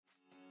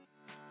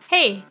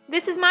Hey,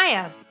 this is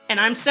Maya, And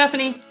I'm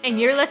Stephanie, and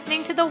you're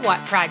listening to The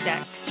What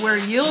Project. where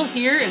you'll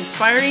hear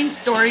inspiring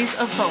stories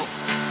of hope.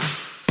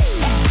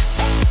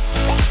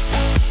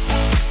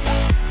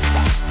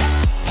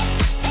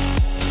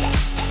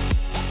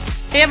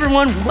 Hey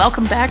everyone,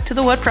 welcome back to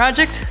The What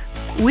Project.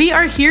 We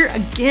are here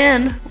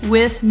again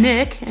with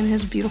Nick and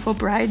his beautiful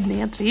bride,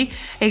 Nancy.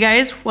 Hey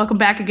guys, welcome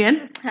back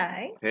again.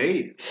 Hi.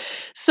 Hey,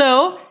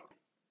 So,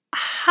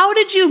 how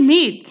did you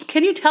meet?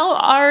 Can you tell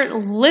our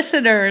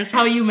listeners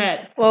how you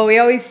met? Well, we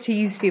always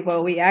tease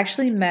people. We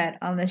actually met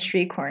on the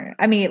street corner.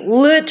 I mean,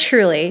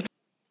 literally.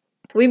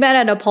 We met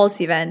at a Pulse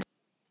event.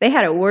 They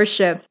had a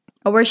worship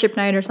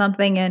night or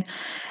something, and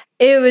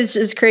it was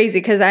just crazy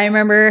because I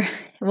remember,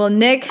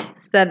 Nick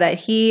said that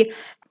he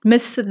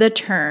missed the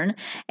turn,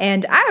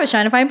 and I was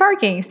trying to find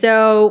parking.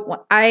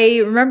 So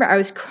I remember I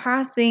was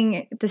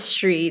crossing the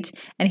street,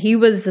 and he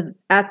was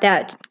at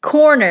that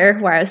corner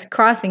where I was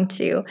crossing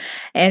to,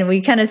 and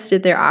we kind of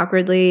stood there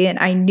awkwardly, and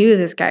I knew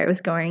this guy was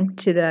going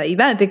to the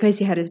event because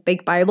he had his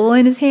big Bible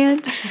in his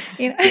hand.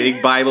 You know?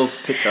 big Bibles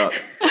pick up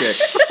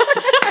chicks.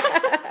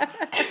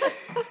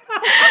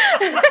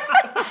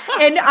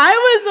 And I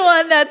was the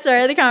one that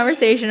started the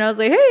conversation. I was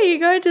like, hey, you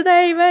going to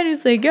that event?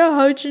 He's like, yeah,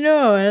 how'd you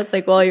know? And I was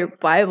like, well, your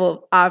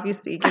Bible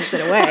obviously gives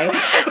it away.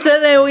 So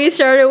then we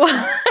started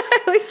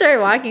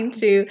walking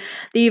to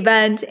the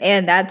event,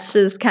 and that's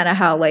just kind of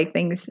how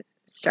things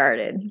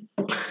started,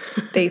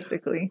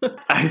 basically.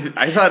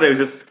 I thought it was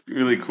just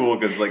really cool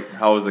because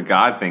how it was a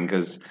God thing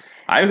because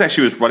I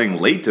was running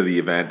late to the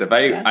event. If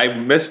I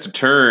missed a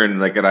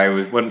turn, and I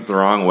went the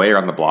wrong way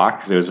around the block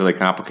because it was really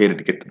complicated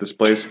to get to this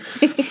place.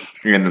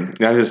 And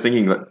I was just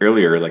thinking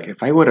earlier,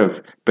 if I would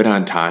have been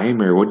on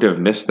time or would have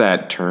missed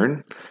that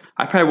turn,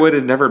 I probably would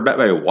have never met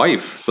my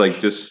wife.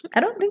 It's I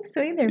don't think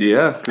so either.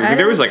 yeah. 'Cause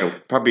there was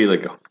probably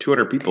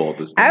 200 people at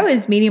this thing. I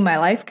was meeting my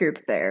life group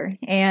there,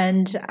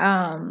 and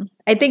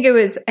I think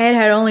it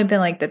had only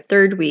been the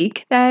third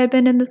week that I had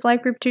been in this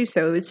life group too,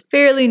 so it was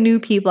fairly new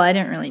people. I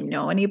didn't really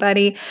know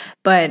anybody,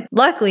 but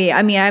luckily,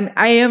 I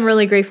am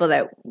really grateful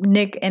that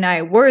Nick and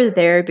I were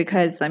there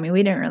because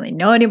we didn't really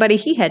know anybody.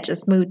 He had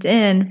just moved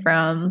in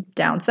from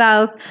down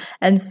south,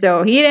 and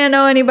so he didn't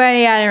know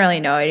anybody. I didn't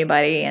really know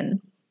anybody, and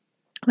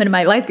when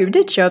my life group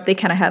did show up, they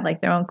kind of had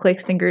their own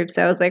cliques and groups.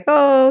 So I was like,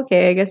 oh,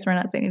 okay, I guess we're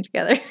not singing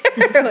together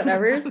or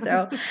whatever.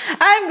 So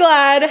I'm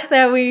glad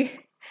that we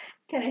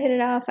kind of hit it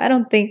off. I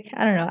don't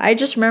know. I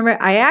just remember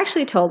I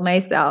actually told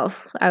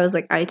myself, I was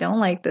like, I don't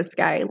like this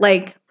guy,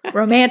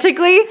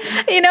 romantically,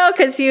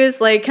 because he was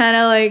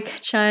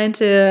trying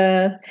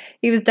to,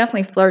 he was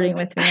definitely flirting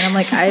with me. And I'm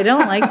like, I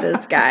don't like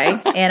this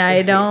guy. And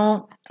I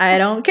don't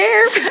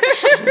care,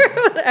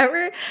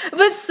 whatever.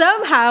 But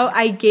somehow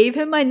I gave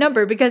him my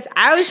number because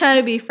I was trying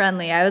to be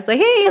friendly. I was like,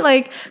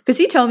 hey, because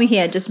he told me he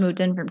had just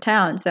moved in from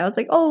town. So I was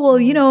like, oh, well,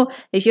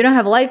 if you don't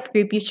have a life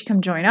group, you should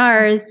come join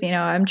ours.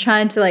 I'm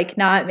trying to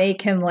not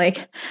make him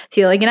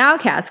feel like an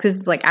outcast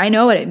because it's I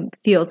know what it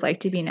feels like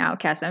to be an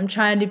outcast. I'm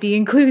trying to be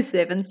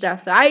inclusive and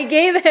stuff. So I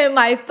gave him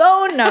my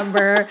phone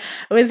number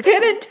with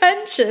good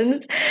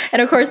intentions.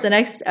 And of course,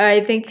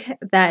 I think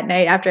that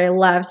night after I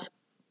left,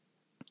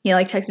 he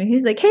texted me.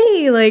 He's like,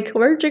 hey,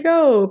 where'd you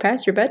go?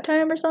 Past your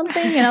bedtime or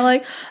something? And I'm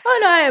like,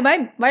 oh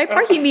no, my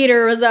parking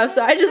meter was up,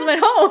 so I just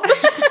went home.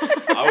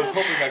 I was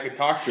hoping I could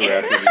talk to her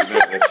after the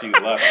event that she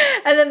left.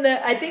 And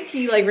then I think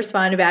he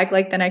responded back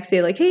the next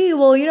day, hey,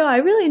 well, I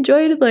really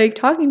enjoyed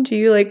talking to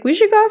you. We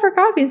should go out for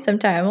coffee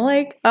sometime. I'm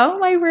like, oh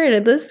my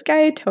word, this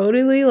guy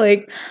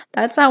totally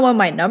that's not what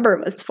my number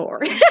was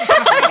for.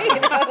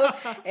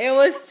 It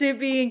was to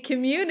be in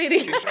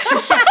community.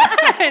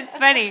 It's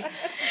funny.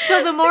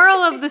 So the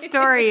moral of the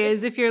story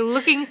is if you're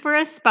looking for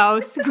a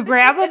spouse,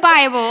 grab a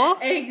Bible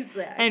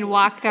Exactly. and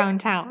walk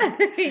downtown.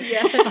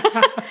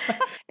 Yes.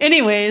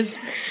 Anyways,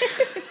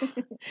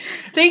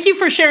 thank you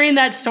for sharing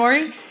that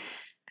story.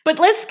 But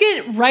let's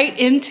get right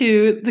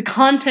into the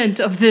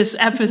content of this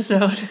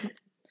episode.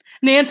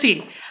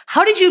 Nancy,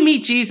 how did you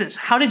meet Jesus?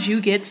 How did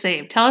you get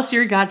saved? Tell us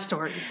your God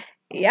story.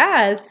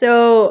 Yeah,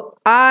 so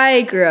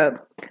I grew up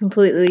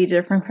completely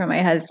different from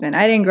my husband.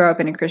 I didn't grow up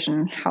in a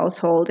Christian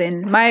household,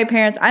 and my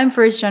parents, I'm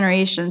first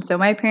generation, so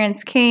my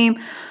parents came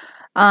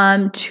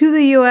to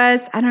the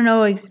U.S. I don't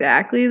know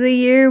exactly the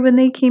year when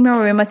they came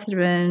over. It must have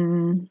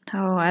been,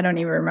 I don't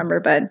even remember,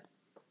 but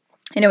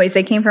anyways,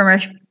 they came from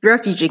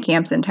refugee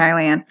camps in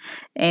Thailand,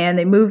 and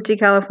they moved to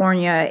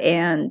California,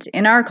 and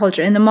in our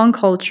culture, in the Hmong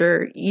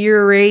culture,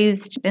 you're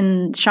raised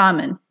in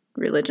shaman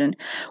religion,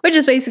 which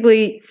is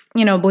basically,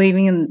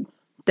 believing in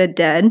the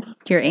dead,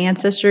 your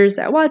ancestors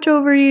that watch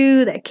over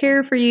you, that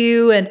care for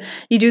you, and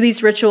you do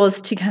these rituals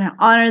to kind of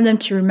honor them,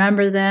 to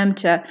remember them,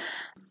 to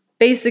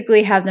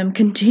basically have them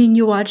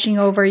continue watching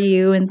over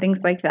you and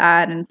things like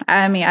that. And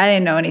I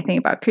didn't know anything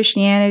about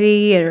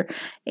Christianity or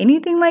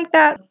anything like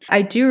that.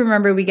 I do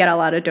remember we get a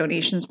lot of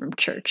donations from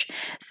church.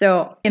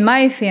 So in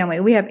my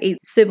family, we have 8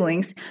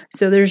 siblings.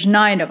 So there's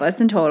 9 of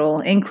us in total,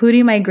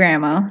 including my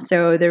grandma.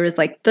 So there was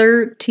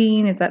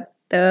 13, is that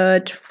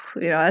the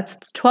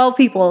that's 12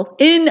 people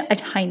in a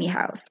tiny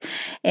house.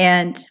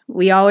 And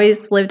we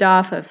always lived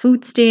off of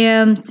food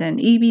stamps and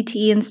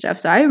EBT and stuff.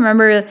 So I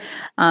remember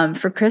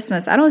for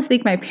Christmas, I don't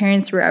think my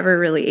parents were ever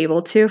really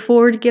able to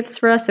afford gifts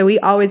for us. So we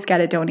always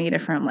got it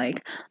donated from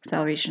like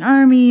Salvation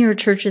Army or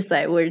churches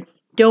that would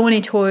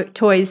donate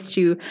toys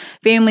to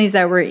families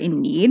that were in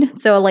need.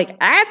 So like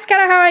that's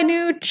kind of how I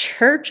knew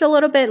church a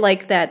little bit,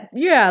 like that.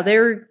 Yeah, they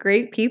were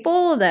great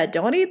people that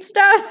donate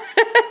stuff.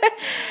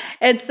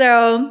 And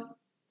so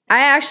I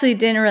actually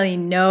didn't really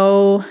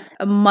know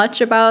much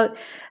about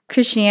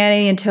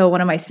Christianity until one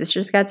of my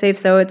sisters got saved.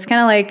 So it's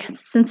kind of like,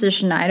 since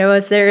there's 9 of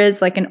us, there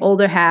is like an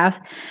older half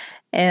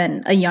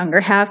and a younger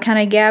half kind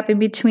of gap in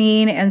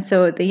between. And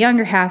so the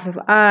younger half of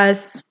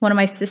us, one of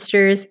my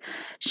sisters,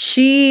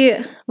 she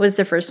was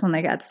the first one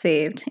that got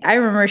saved. I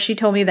remember she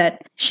told me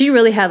that she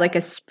really had like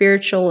a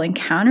spiritual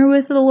encounter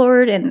with the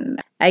Lord, and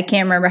I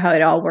can't remember how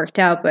it all worked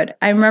out, but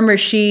I remember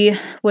she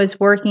was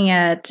working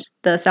at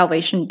the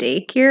Salvation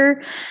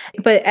Daycare,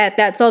 but at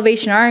that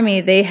Salvation Army,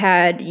 they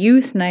had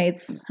youth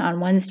nights on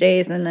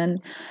Wednesdays, and then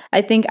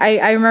I think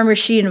I remember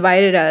she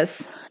invited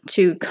us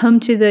to come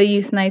to the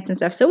youth nights and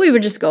stuff. So we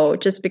would just go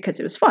just because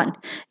it was fun.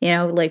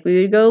 Like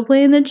we would go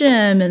play in the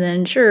gym and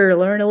then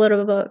learn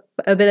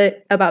a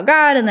bit about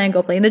God and then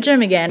go play in the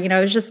gym again. It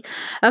was just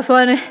a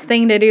fun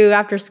thing to do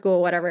after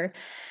school, whatever.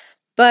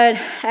 But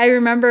I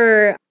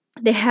remember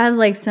they had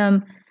like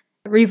some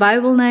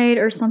revival night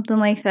or something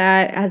like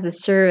that as a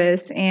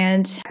service,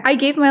 and I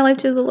gave my life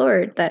to the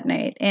Lord that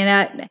night,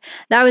 and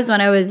that was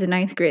when I was in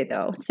 9th grade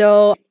though.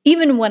 So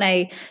even when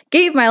I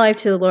gave my life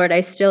to the Lord,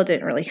 I still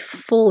didn't really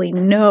fully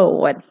know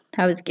what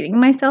I was getting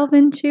myself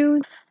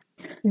into.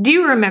 Do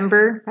you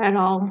remember at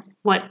all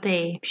what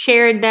they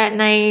shared that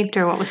night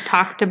or what was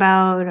talked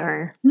about?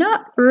 Or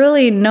not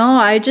really, no.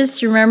 I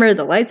just remember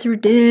the lights were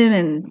dim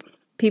and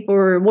people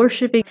were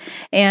worshiping,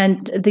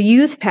 and the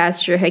youth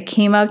pastor had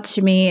came up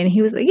to me and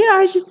he was like,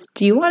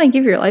 do you want to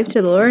give your life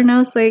to the Lord? And I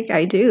was like,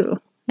 I do.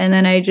 And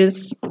then I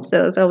just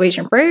said the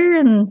salvation prayer,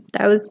 and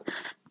that was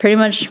pretty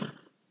much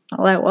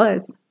all that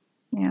was.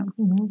 Yeah.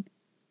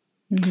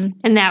 Mm-hmm. Mm-hmm.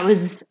 And that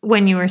was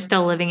when you were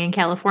still living in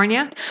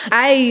California?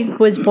 I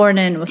was born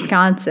in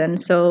Wisconsin,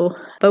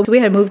 but we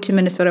had moved to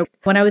Minnesota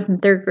when I was in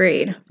 3rd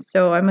grade.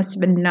 So I must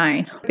have been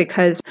 9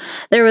 because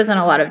there wasn't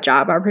a lot of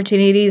job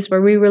opportunities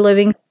where we were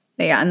living.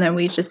 Yeah, and then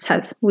we've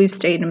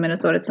stayed in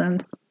Minnesota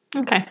since.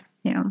 Okay.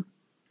 Yeah.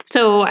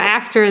 So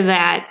after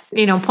that,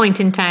 point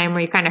in time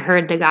where you kind of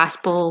heard the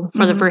gospel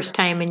for the first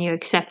time and you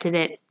accepted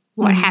it,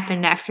 what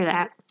happened after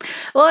that?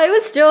 Well, it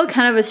was still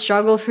kind of a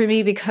struggle for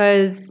me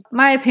because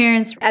my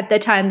parents at the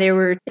time, they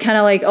were kind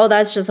of like, oh,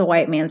 that's just a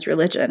white man's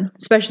religion,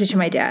 especially to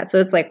my dad. So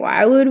it's like,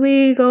 why would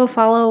we go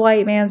follow a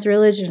white man's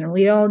religion?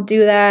 We don't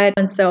do that.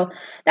 And so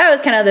that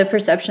was kind of the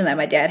perception that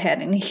my dad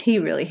had. And he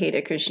really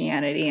hated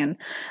Christianity. And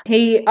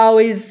he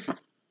always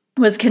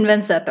was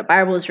convinced that the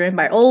Bible was written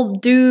by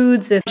old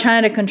dudes and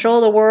trying to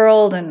control the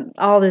world and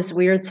all this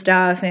weird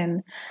stuff.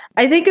 And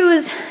I think it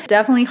was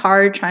definitely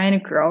hard trying to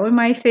grow in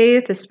my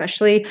faith,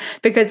 especially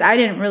because I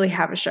didn't really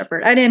have a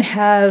shepherd. I didn't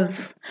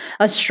have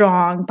a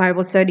strong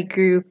Bible study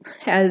group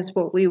as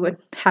what we would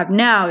have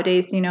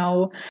nowadays,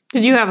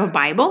 Did you have a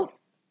Bible?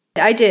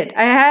 I did.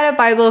 I had a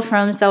Bible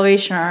from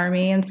Salvation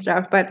Army and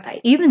stuff, but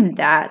even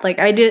that,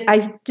 I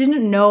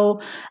didn't know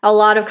a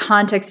lot of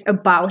context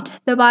about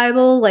the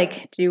Bible.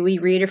 Like, do we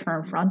read it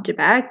from front to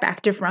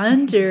back to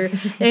front?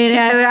 And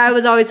I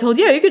was always told,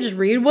 you could just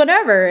read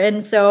whatever.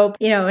 And so,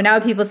 now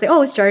people say,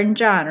 oh, start in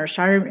John or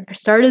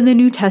start in the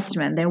New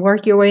Testament, then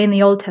work your way in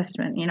the Old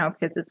Testament,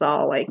 because it's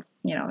all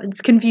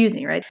it's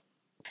confusing, right?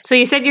 So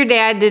you said your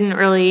dad didn't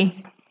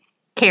really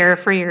care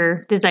for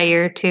your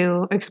desire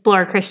to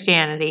explore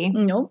Christianity.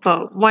 Nope.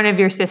 But one of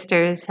your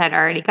sisters had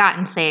already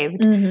gotten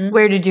saved. Mm-hmm.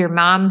 Where did your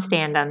mom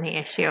stand on the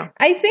issue?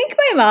 I think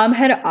my mom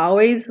had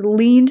always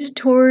leaned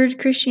toward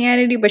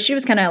Christianity, but she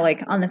was kind of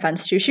on the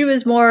fence too. She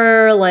was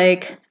more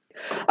like,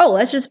 oh,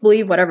 let's just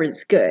believe whatever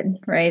is good,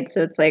 right?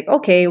 So it's like,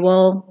 okay,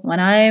 well,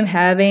 when I'm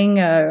having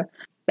a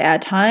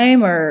bad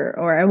time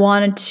or I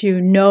wanted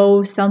to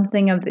know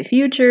something of the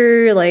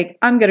future,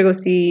 I'm going to go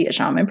see a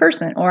shaman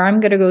person, or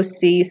I'm going to go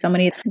see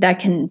somebody that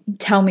can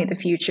tell me the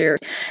future.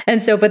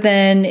 And so, but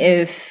then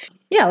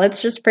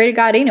let's just pray to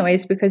God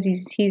anyways, because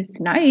he's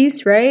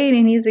nice, right?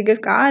 And he's a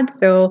good God.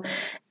 So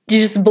you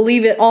just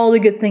believe it, all the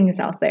good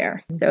things out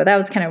there. So that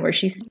was kind of where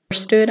she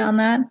stood on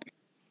that.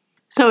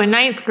 So in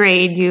 9th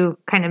grade, you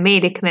kind of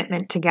made a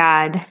commitment to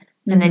God.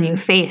 And then you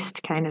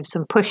faced kind of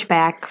some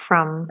pushback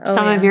from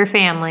some of your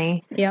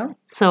family. Yeah.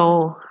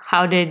 So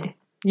how did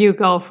you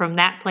go from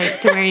that place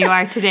to where you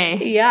are today?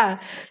 Yeah.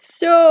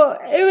 So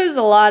it was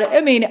a lot.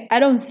 I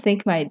don't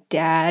think my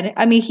dad,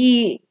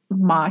 he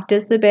mocked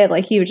us a bit.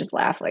 He would just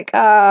laugh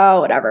oh,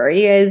 whatever.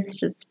 You guys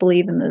just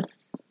believe in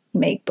this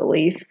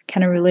make-believe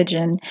kind of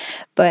religion.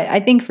 But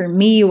I think for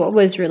me, what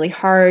was really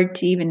hard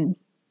to even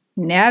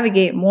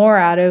navigate more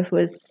out of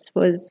was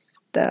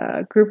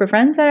the group of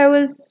friends that I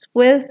was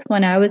with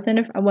when I was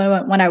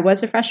when I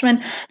was a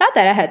freshman. Not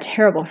that I had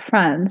terrible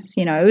friends,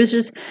 it was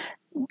just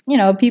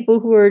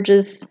people who were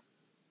just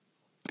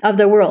of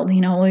the world.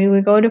 You know, we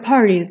would go to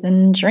parties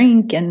and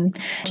drink and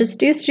just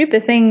do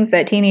stupid things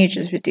that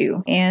teenagers would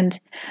do. And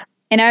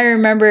I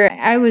remember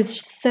I was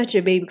such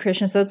a baby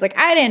Christian, so it's like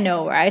I didn't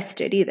know where I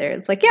stood either.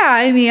 It's like, yeah,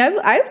 I mean,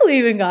 I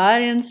believe in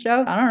God and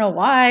stuff. I don't know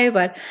why,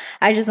 but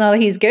I just know that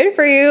He's good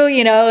for you,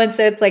 you know? And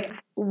so it's like,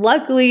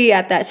 luckily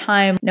at that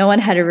time, no one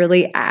had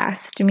really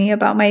asked me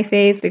about my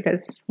faith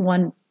because,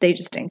 one, they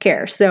just didn't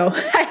care. So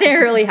I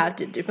didn't really have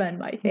to defend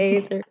my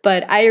faith.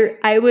 But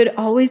I would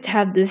always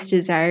have this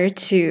desire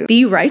to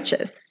be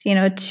righteous, you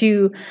know,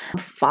 to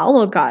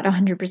follow God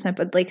 100%.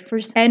 But like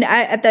first, and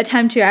at that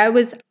time too, I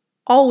was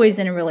always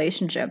in a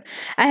relationship.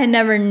 I had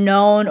never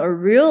known or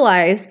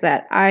realized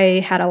that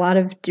I had a lot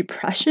of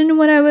depression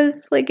when I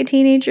was like a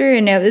teenager.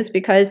 And it was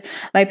because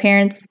my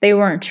parents, they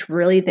weren't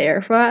really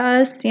there for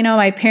us. You know,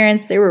 my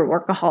parents, they were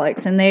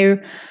workaholics and they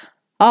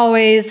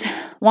always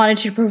wanted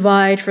to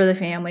provide for the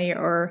family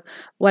or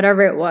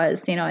whatever it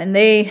was, you know, and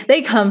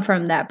they come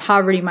from that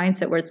poverty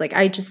mindset where it's like,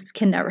 I just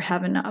can never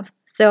have enough.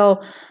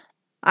 So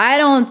I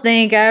don't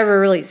think I ever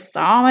really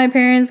saw my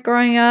parents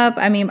growing up.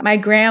 I mean, my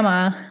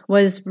grandma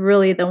was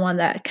really the one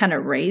that kind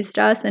of raised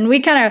us, and we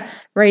kind of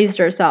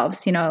raised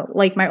ourselves, you know,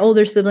 like my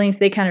older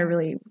siblings,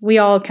 we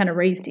all kind of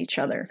raised each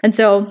other. And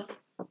so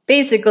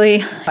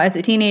basically, as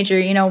a teenager,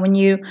 you know, when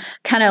you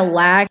kind of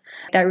lack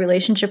that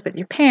relationship with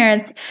your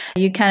parents,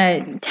 you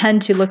kind of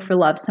tend to look for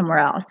love somewhere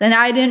else. And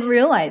I didn't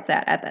realize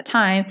that at that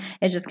time.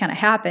 It just kind of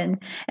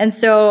happened. And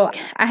so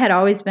I had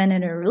always been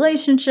in a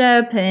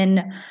relationship,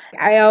 and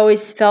I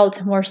always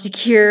felt more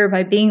secure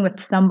by being with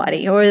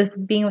somebody or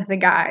being with a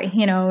guy,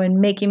 you know,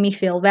 and making me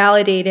feel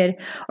validated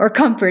or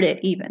comforted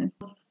even.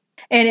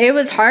 And it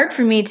was hard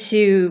for me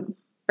to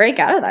break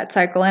out of that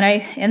cycle,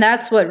 and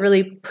that's what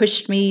really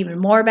pushed me even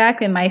more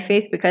back in my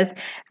faith, because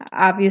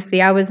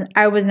obviously I was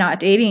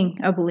not dating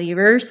a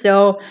believer.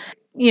 So,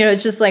 you know,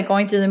 it's just like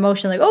going through the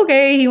motion, like,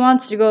 okay, he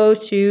wants to go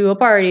to a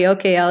party,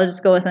 okay, I'll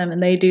just go with him,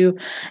 and they do,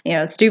 you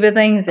know, stupid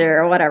things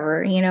there or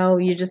whatever, you know,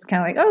 you just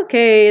kind of like,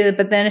 okay.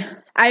 But then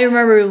I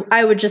remember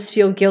I would just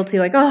feel guilty,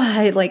 like, oh,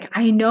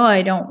 I know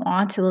I don't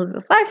want to live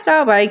this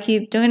lifestyle, but I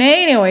keep doing it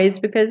anyways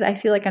because I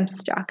feel like I'm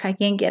stuck. I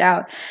can't get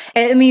out.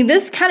 I mean,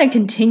 this kind of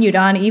continued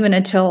on even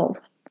until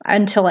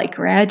I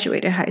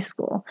graduated high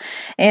school.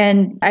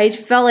 And I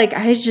felt like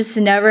I just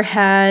never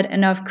had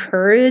enough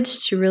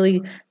courage to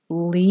really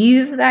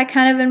leave that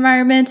kind of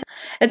environment.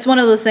 It's one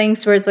of those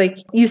things where it's like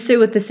you sit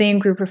with the same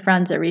group of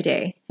friends every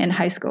day in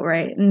high school,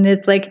 right? And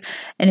it's like,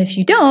 and if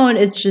you don't,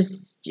 it's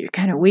just, you're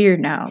kind of weird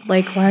now.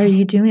 Like, why are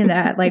you doing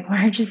that? Like, why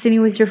aren't you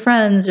sitting with your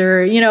friends?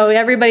 Or, you know,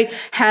 everybody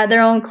had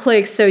their own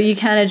cliques. So you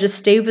kind of just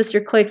stayed with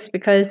your cliques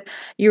because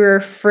you were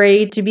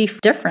afraid to be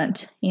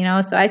different, you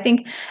know? So I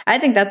think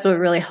that's what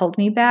really held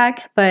me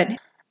back. But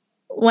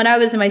when I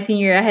was in my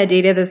senior year, I had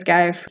dated this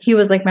guy. He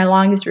was like my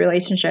longest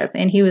relationship,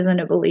 and he wasn't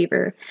a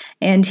believer.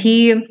 And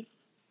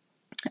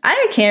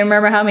I can't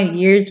remember how many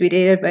years we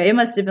dated, but it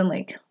must have been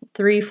like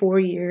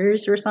 3-4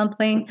 years or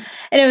something.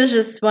 And it was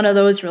just one of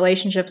those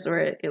relationships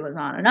where it was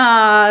on and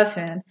off,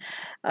 and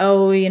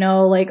oh, you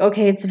know, like,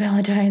 okay, it's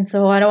Valentine's,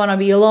 so I don't want to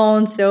be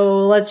alone,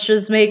 so let's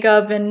just make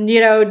up and, you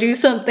know, do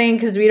something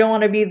because we don't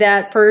want to be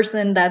that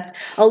person that's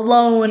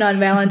alone on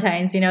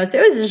Valentine's, you know. So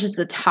it was just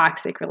a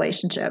toxic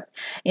relationship,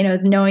 you know,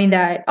 knowing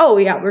that, oh,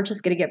 yeah, we're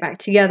just going to get back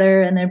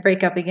together and then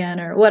break up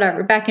again or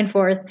whatever, back and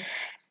forth.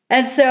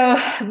 And so,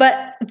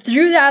 but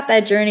through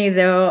that journey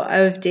though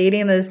of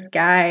dating this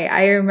guy,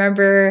 I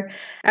remember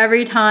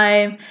every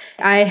time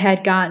I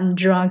had gotten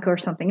drunk or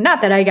something,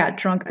 not that I got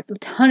drunk a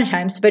ton of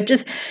times, but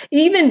just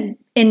even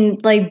in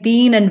like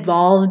being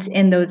involved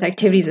in those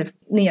activities of,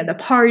 you know, the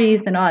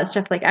parties and all that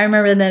stuff. Like I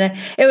remember that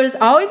it was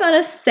always on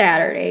a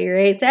Saturday,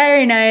 right?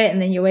 Saturday night,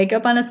 and then you wake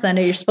up on a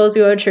Sunday, you're supposed to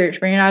go to church,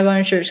 but you're not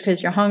going to church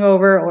because you're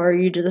hungover or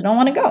you just don't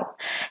want to go.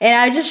 And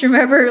I just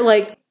remember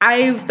like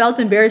I felt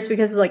embarrassed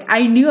because like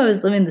I knew I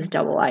was living this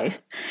double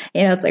life.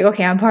 You know, it's like,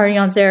 okay, I'm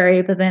partying on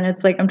Saturday, but then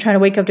it's like I'm trying to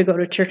wake up to go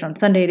to church on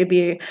Sunday to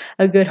be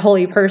a good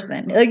holy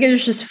person. Like it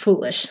was just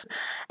foolish.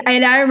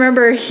 And I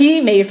remember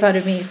he made fun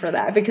of me for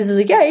that because he's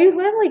like, yeah, you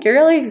live like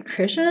you're like a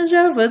Christian and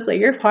stuff, but it's like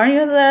you're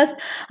partying with us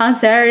on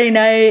Saturday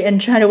night and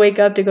trying to wake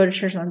up to go to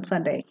church on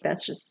Sunday.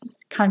 That's just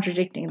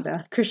contradicting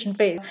the Christian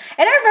faith.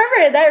 And I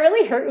remember that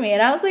really hurt me.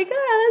 And I was like,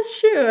 oh,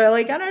 that's true.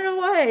 Like, I don't know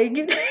why.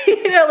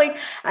 You know, like,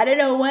 I don't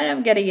know when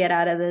I'm going to get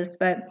out of this,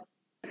 but.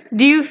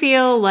 Do you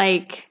feel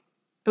like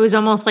it was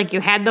almost like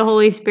you had the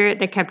Holy Spirit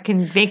that kept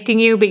convicting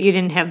you, but you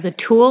didn't have the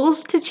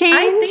tools to change?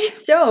 I think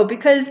so,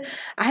 because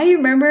I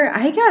remember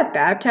I got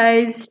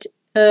baptized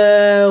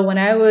when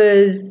I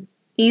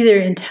was either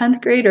in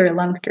 10th grade or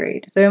 11th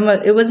grade. So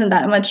it wasn't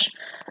that much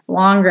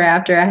longer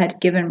after I had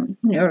given,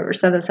 you know, or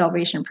said the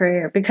salvation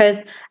prayer,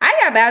 because I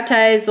got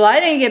baptized. Well, I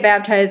didn't get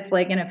baptized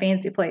like in a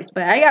fancy place,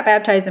 but I got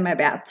baptized in my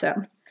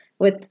bathtub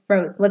with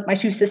my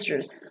two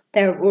sisters.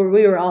 that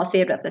we were all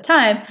saved at the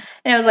time.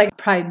 And it was like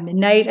probably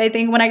midnight, I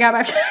think, when I got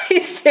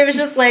baptized. It was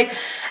just like,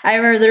 I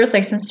remember there was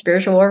like some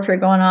spiritual warfare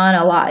going on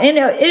a lot. And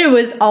it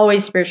was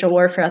always spiritual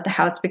warfare at the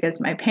house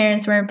because my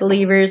parents weren't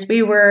believers.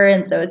 We were.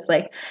 And so it's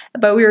like,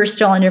 but we were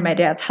still under my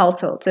dad's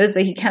household. So it's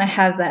like you kind of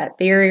have that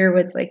barrier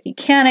where it's like,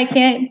 I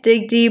can't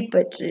dig deep,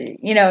 but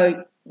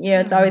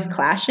it's always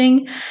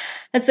clashing.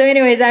 And so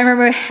anyways, I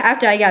remember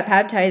after I got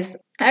baptized,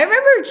 I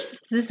remember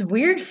just this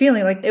weird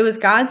feeling, like it was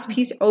God's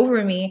peace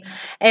over me.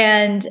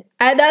 And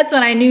that's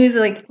when I knew that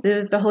like there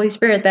was the Holy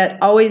Spirit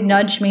that always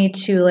nudged me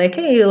to like,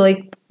 hey,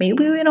 like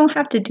maybe we don't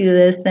have to do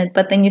this,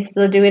 but then you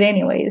still do it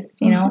anyways,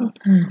 you know?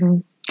 Mm-hmm.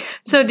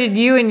 So did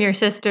you and your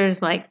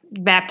sisters like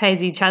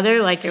baptize each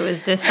other? Like it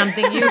was just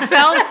something you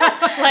felt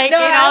like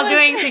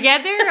doing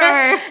together?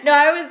 Or no,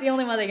 I was the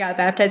only one that got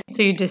baptized.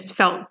 So you just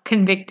felt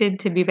convicted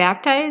to be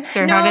baptized?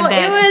 Or no, how did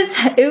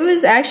that? It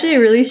was actually a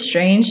really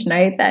strange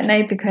night that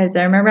night because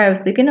I remember I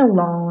was sleeping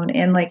alone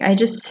and like I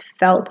just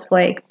felt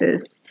like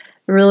this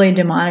really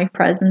demonic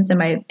presence in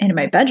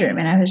my bedroom,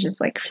 and I was just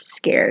like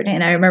scared.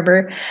 And I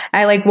remember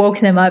I like woke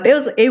them up.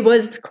 It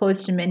was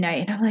close to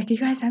midnight, and I'm like, you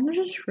guys, I'm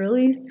just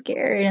really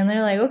scared. And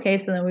they're like, okay.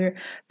 So then we were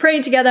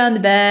praying together on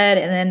the bed,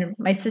 and then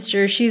my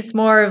sister, she's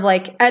more of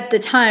like, at the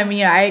time,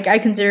 I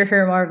consider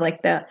her more of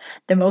like the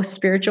most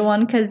spiritual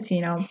one because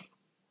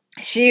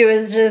she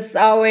was just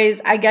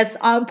always, I guess,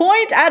 on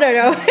point. I don't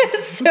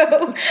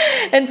know.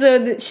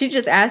 so she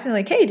just asked me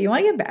like, hey, do you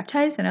want to get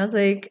baptized? And I was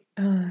like,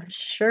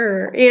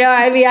 sure.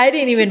 I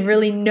didn't even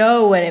really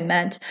know what it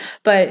meant,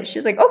 but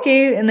she's like,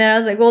 okay. And then I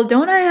was like, well,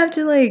 don't I have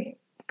to like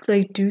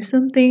do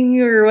something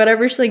or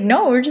whatever? She's like,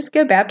 no, we're just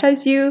going to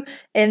baptize you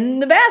in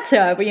the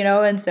bathtub,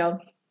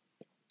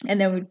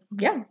 and then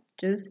we,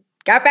 just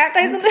got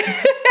baptized in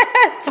the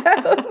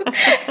bathtub.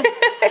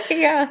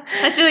 Yeah.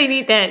 That's really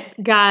neat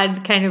that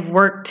God kind of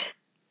worked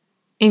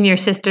in your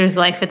sister's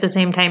life at the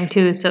same time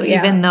too. So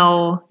even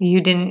though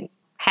you didn't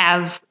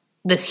have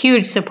this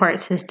huge support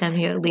system,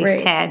 you at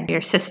least had your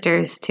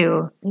sisters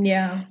to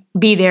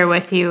be there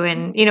with you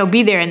and,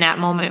 be there in that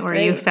moment where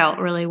you felt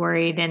really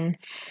worried and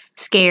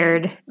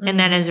scared. Mm-hmm. And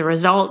then as a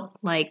result,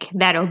 like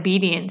that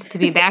obedience to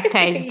be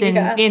baptized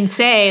and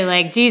say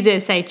like,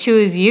 Jesus, I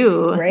choose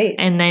you. Right.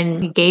 And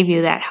then he gave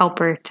you that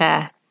helper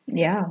to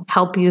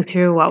help you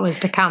through what was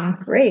to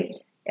come. Right.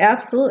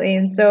 Absolutely.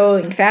 And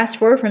so fast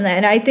forward from that.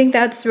 And I think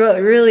that's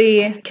what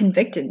really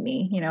convicted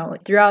me,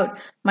 throughout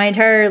my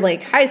entire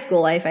like high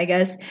school life, I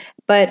guess.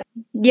 But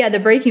the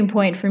breaking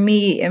point for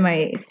me in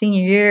my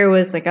senior year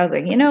was like, I was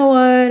like, you know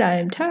what?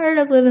 I'm tired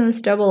of living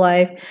this double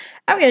life.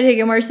 I'm going to take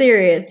it more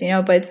serious,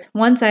 but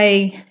once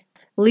I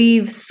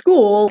leave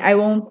school, I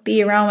won't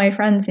be around my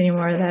friends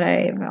anymore that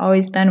I've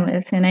always been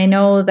with. And I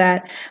know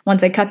that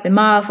once I cut them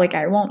off, like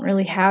I won't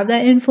really have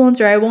that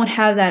influence, or I won't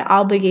have that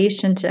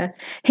obligation to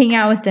hang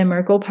out with them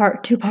or go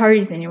to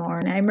parties anymore.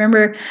 And I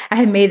remember I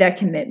had made that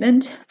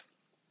commitment.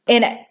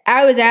 And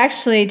I was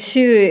actually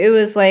too, it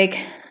was like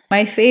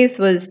my faith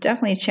was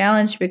definitely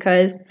challenged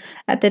because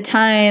at the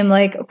time,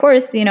 like, of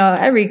course,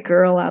 every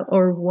girl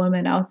or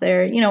woman out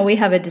there, we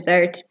have a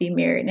desire to be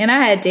married. And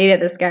I had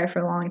dated this guy for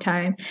a long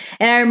time.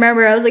 And I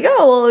remember I was like,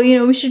 oh,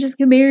 well, we should just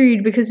get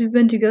married because we've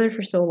been together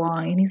for so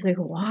long. And he's like,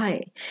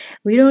 why?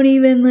 We don't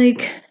even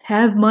like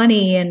have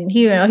money. And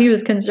he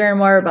was concerned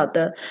more about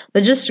the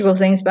logistical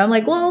things. But I'm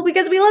like, well,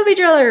 because we love each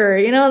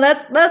other,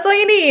 that's all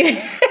you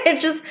need.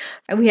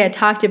 We had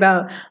talked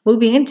about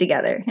moving in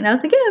together. And I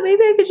was like, yeah,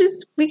 maybe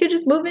we could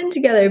just move in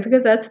together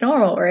because that's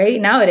normal, right?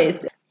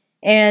 Nowadays.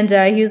 And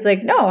he was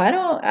like, no, I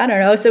don't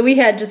know. So we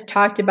had just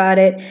talked about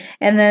it.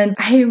 And then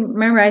I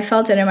remember I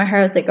felt it in my heart.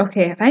 I was like,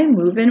 okay, if I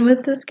move in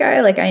with this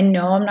guy, like I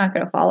know I'm not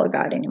going to follow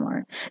God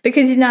anymore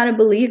because he's not a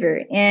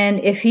believer. And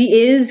if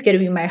he is going to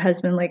be my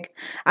husband, like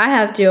I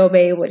have to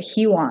obey what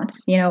he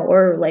wants,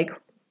 or like,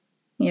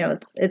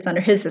 it's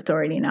under his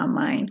authority, not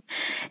mine.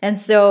 And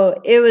so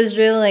it was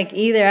really like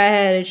either I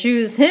had to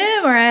choose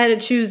him or I had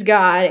to choose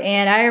God.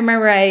 And I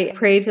remember I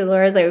prayed to the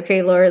Lord. I was like,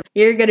 okay, Lord,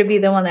 you're going to be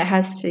the one that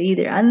has to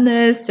either end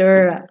this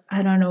or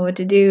I don't know what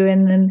to do.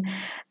 And then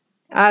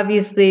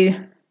obviously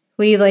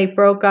we like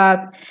broke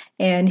up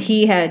and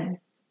he had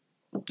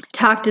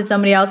talked to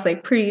somebody else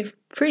like pretty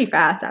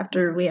fast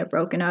after we had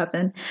broken up.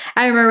 And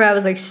I remember I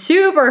was like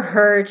super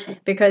hurt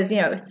because,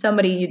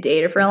 somebody you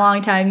dated for a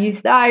long time, you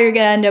thought you were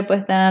going to end up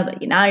with them,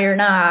 but now you're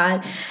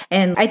not.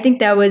 And I think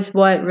that was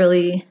what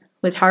really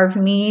was hard for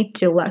me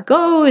to let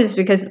go, is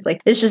because it's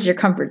like, it's just your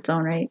comfort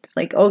zone, right? It's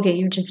like, okay,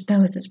 you've just been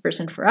with this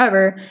person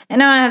forever. And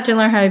now I have to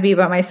learn how to be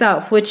by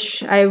myself,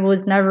 which I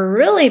was never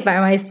really by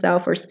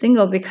myself or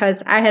single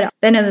because I had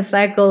been in the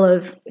cycle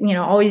of,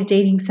 always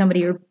dating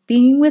somebody or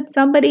being with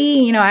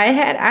somebody.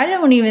 I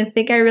don't even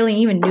think I really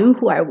even knew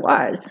who I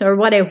was or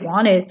what I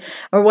wanted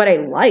or what I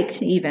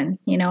liked even,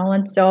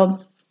 and so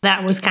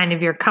that was kind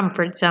of your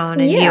comfort zone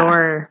and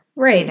your,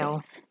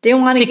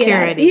 didn't want to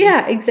security. Get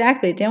out. Yeah,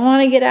 exactly. Didn't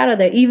want to get out of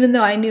there, even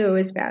though I knew it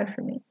was bad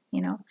for me,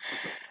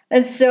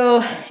 And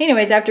so,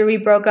 anyways, after we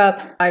broke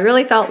up, I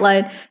really felt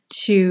led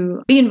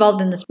to be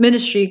involved in this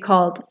ministry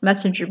called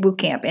Messenger Boot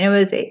Camp. And it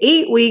was an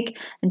 8-week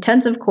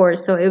intensive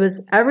course. So it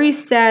was every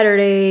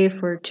Saturday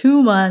for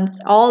 2 months,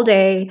 all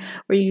day,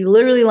 where you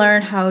literally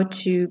learn how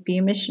to be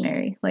a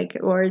missionary,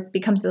 or it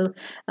becomes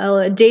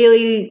a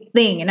daily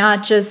thing, and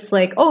not just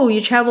like, oh,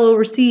 you travel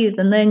overseas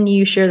and then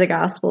you share the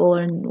gospel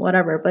and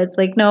whatever. But it's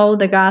like, no,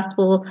 the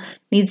gospel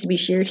needs to be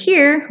shared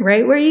here,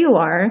 right where you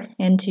are,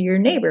 and to your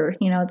neighbor.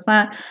 It's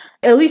not,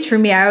 at least for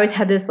me, I always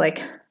had this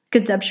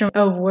conception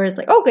of where it's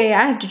like, okay,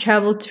 I have to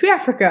travel to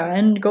Africa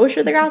and go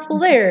share the gospel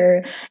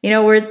there,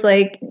 where it's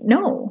like,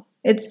 no,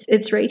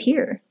 it's right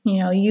here.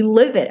 You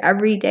live it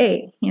every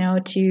day,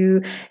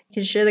 to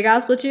share the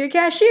gospel to your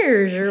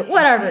cashiers or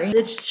whatever.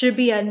 It should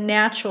be a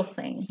natural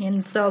thing.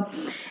 And so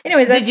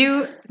anyways, did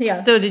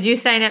you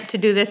sign up to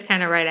do this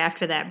kind of right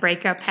after that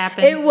breakup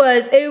happened?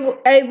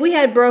 We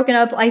had broken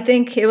up, I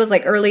think it was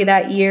early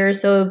that year.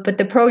 But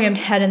the program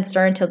hadn't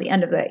started until the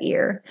end of that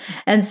year.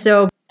 And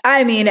so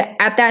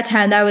at that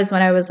time, that was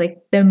when I was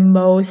the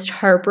most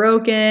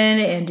heartbroken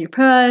and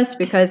depressed,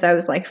 because I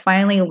was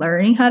finally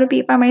learning how to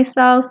be by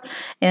myself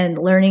and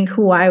learning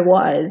who I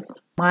was,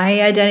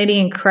 my identity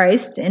in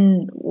Christ,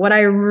 and what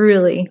I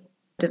really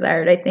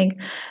desired, I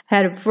think,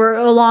 had for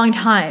a long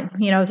time,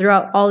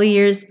 throughout all the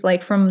years,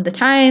 from the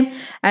time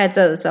I had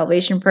said the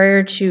salvation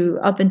prayer to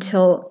up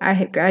until I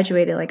had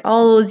graduated,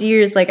 all those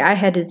years, I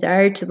had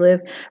desired to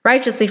live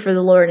righteously for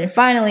the Lord. And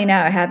finally,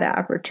 now I had that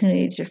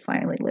opportunity to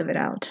finally live it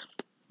out.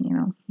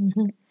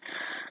 Mm-hmm.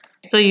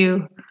 So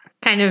you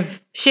kind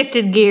of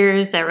shifted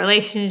gears, that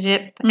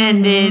relationship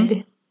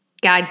ended.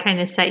 God kind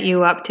of set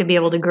you up to be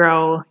able to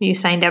grow. You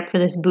signed up for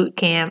this boot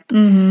camp.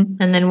 And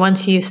then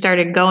once you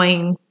started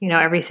going,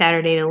 every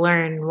Saturday to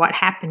learn, what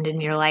happened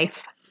in your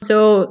life?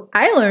 So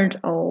I learned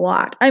a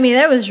lot.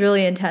 That was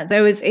really intense.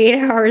 It was 8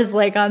 hours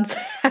on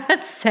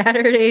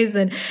Saturdays,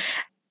 and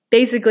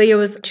basically it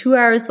was 2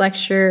 hours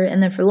lecture.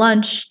 And then for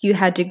lunch, you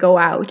had to go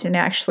out and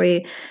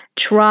actually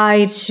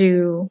try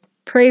to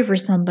pray for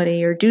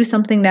somebody or do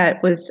something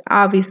that was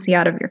obviously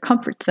out of your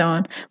comfort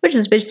zone, which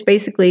is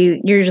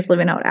basically you're just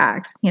living out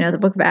Acts, the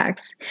book of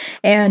Acts.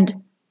 And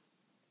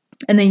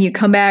then you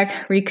come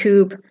back,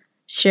 recoup,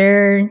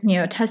 share,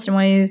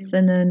 testimonies,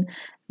 and then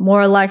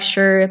more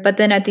lecture. But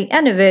then at the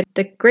end of it,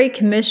 the Great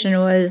Commission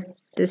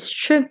was this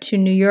trip to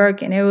New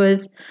York, and it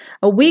was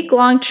a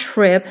week-long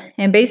trip.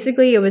 And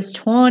basically it was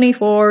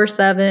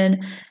 24/7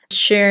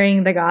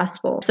 sharing the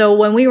gospel. So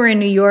when we were in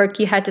New York,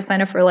 you had to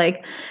sign up for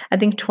I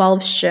think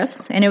 12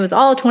 shifts, and it was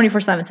all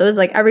 24/7. So it was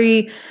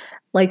every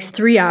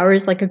 3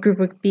 hours, a group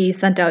would be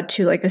sent out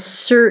to a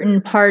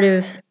certain part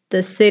of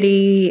the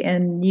city,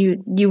 and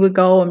you would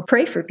go and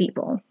pray for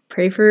people,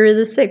 pray for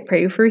the sick,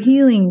 pray for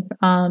healing,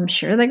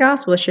 share the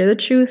gospel, share the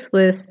truth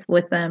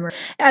with them.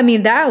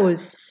 That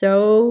was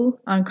so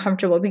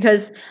uncomfortable,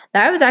 because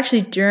that was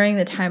actually during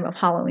the time of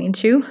Halloween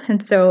too.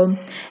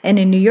 And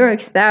in New York,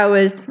 that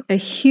was a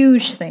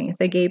huge thing,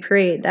 the gay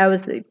parade. That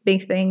was a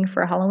big thing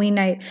for Halloween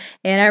night.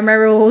 And I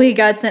remember when we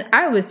got sent,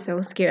 I was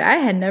so scared. I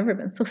had never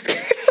been so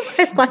scared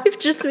in my life,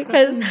 just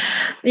because,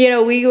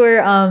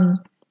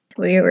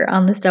 we were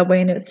on the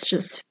subway, and it was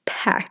just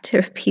packed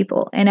of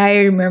people. And I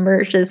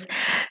remember just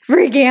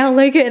freaking out,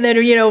 and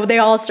then, they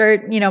all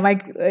start,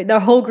 the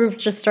whole group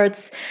just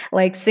starts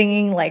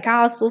singing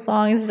gospel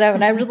songs and stuff.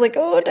 And I'm just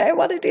oh, do I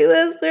want to do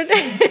this? Or, do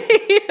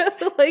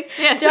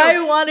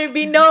I want to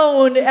be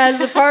known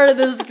as a part of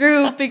this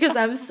group, because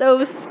I'm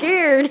so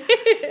scared?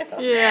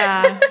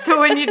 Yeah. So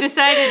when you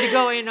decided to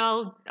go in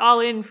all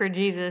in for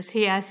Jesus,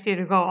 he asked you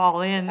to go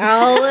all in.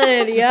 All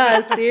in,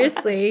 yeah,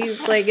 seriously. He's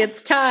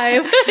it's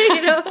time,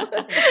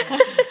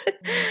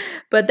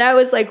 But that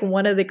was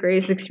one of the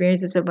greatest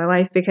experiences of my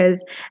life,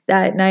 because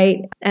that night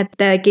at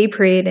the gay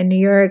parade in New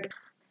York,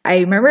 I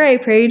remember I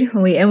prayed,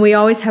 and we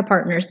always have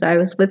partners, so I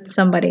was with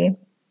somebody,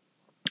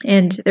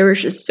 and there were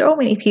just so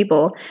many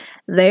people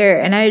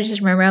there. And I just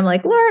remember, I'm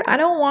Lord, I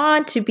don't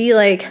want to be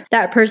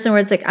that person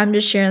where it's I'm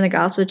just sharing the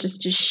gospel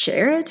just to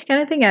share it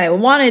kind of thing. I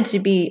wanted to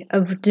be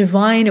a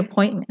divine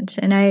appointment.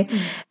 And I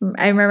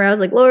remember I was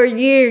Lord,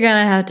 you're going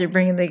to have to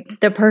bring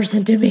the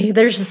person to me.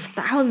 There's just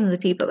thousands of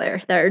people there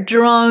that are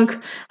drunk,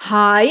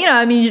 high,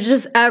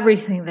 just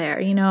everything there,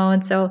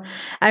 And so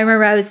I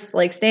remember I was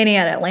standing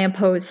at a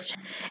lamppost,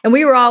 and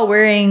we were all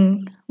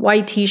wearing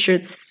white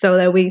t-shirts so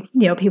that we,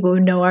 people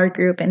would know our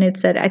group. And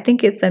I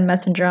think it said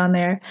Messenger on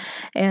there.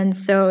 And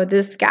so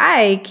this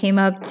guy came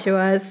up to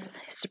us,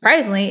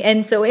 surprisingly.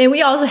 And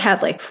we also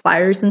had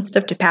flyers and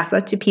stuff to pass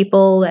out to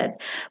people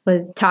that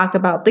was talk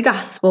about the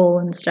gospel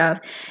and stuff.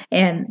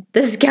 And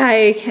this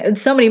guy,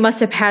 somebody must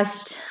have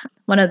passed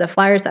one of the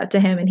flyers out to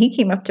him, and he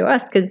came up to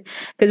us because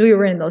we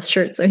were in those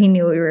shirts, so he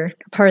knew we were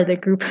part of the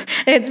group.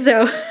 And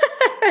so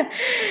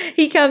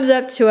he comes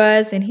up to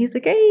us, and he's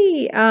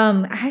hey,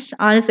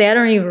 honestly, I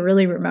don't even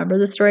really remember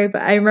the story,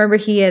 but I remember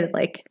he had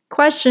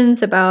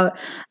questions about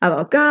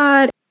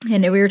God.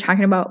 And we were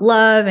talking about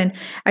love, and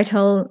I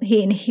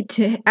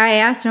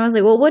asked him, I was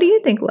like, well, what do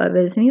you think love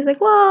is? And he's like,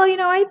 well,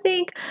 I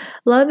think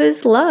love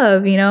is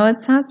love.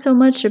 It's not so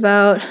much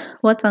about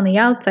what's on the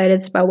outside,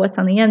 it's about what's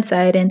on the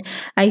inside. And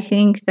I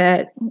think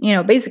that,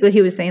 basically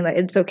he was saying that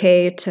it's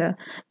okay to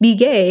be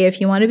gay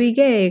if you want to be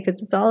gay,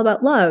 because it's all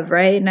about love,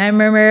 right? And I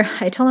remember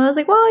I told him, I was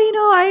like, well,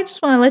 I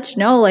just want to let you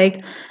know,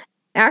 like,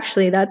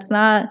 actually, that's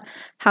not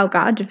how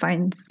God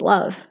defines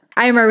love.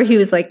 I remember he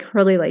was like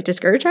really like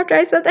discouraged after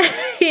I said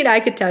that.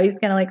 I could tell he's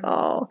kind of like,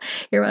 oh,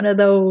 you're one of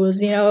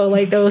those,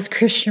 like those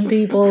Christian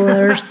people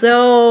that are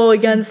so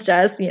against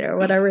us,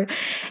 whatever.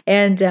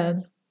 And,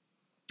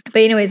 but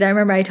anyways, I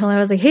remember I told him,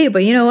 I was like, hey,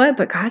 but you know what?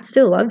 But God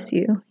still loves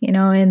you,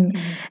 and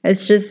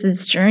it's just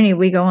this journey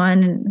we go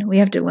on and we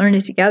have to learn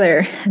it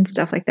together and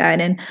stuff like that.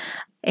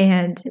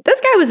 And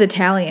this guy was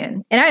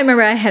Italian. And I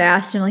remember I had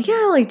asked him, like,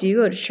 yeah, like, do you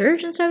go to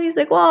church and stuff? He's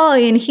like, well,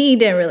 and he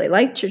didn't really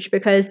like church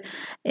because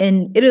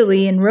in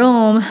Italy, in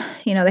Rome,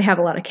 they have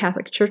a lot of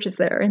Catholic churches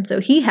there. And so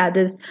he had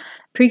this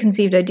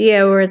preconceived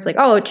idea where it's like,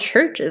 oh,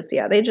 churches,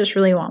 yeah, they just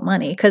really want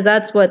money, because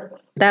that's what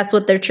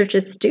their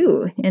churches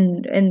do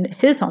in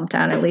his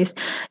hometown, at least.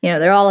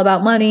 They're all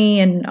about money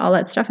and all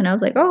that stuff. And I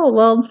was like, oh,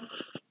 well,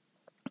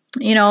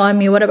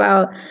 what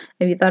about,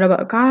 have you thought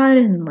about God,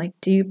 and like,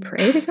 do you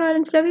pray to God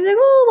and stuff? He's like,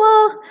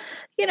 oh,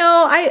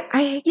 well,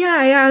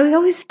 I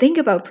always think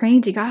about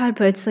praying to God,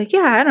 but it's like,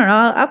 yeah, I don't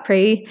know,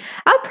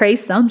 I'll pray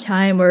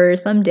sometime or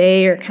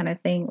someday, or kind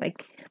of thing,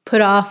 like put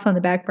off on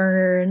the back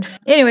burner. And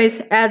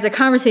anyways, as the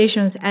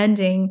conversation was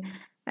ending,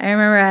 I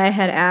remember I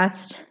had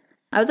asked,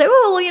 I was like,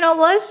 oh,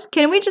 well,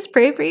 can we just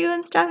pray for you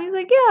and stuff? He's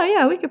like,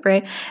 yeah, we could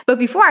pray. But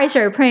before I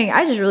started praying,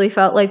 I just really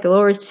felt like the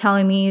Lord was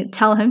telling me,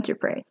 tell him to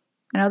pray.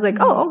 And I was like,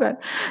 oh, okay.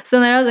 So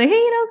then I was like,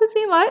 hey,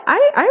 Kasim,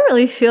 I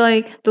really feel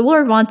like the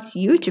Lord wants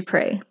you to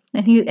pray.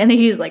 And then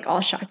he's like all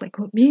shocked, like,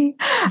 what, me?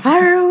 I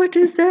don't know what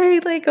to say.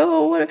 Like,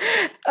 oh, what?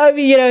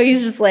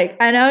 He's just like,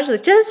 and I was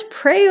like, just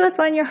pray what's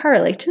on your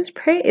heart. Like, just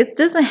pray. It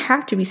doesn't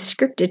have to be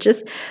scripted.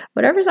 Just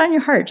whatever's on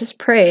your heart, just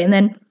pray. And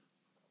then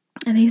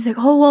he's like,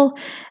 oh, well,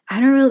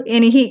 I don't really,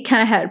 and he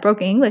kind of had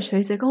broken English. So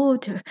he's like, oh,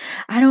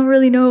 I don't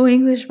really know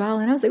English well.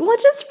 And I was like, well,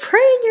 just pray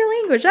in your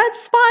language.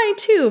 That's fine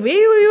too. Maybe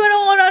we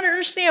don't want to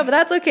understand, but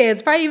that's okay.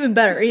 It's probably even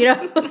better,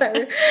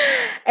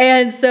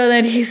 And so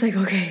then he's like,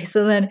 okay.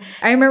 So then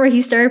I remember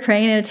he started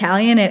praying in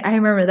Italian. And I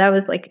remember that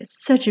was like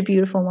such a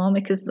beautiful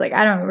moment, because it's like,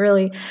 I don't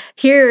really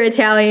hear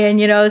Italian,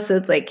 So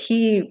it's like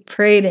he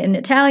prayed in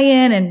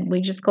Italian and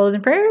we just closed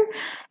in prayer.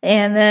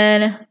 And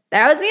then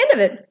that was the end of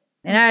it.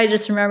 And I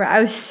just remember I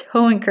was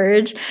so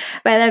encouraged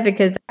by that,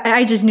 because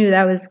I just knew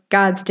that was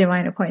God's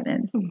divine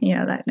appointment,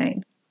 that night.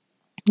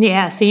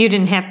 Yeah, so you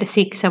didn't have to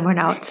seek someone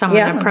out.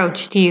 Someone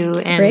approached you,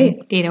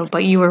 and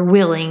but you were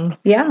willing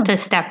to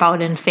step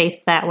out in faith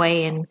that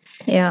way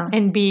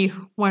and be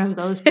one of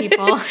those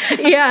people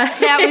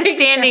that was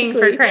standing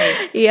for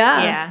Christ.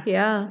 Yeah,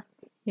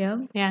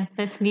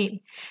 that's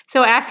neat.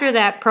 So after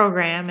that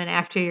program and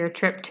after your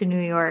trip to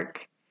New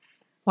York,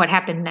 what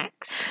happened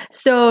next?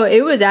 So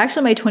it was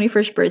actually my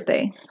 21st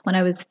birthday when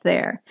I was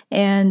there.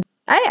 And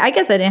I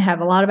guess I didn't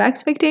have a lot of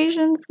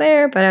expectations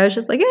there, but I was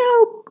just like,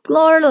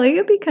 Lord, like,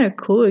 it'd be kind of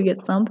cool to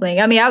get something.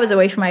 I mean, I was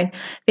away from my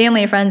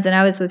family and friends, and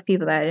I was with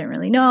people that I didn't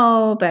really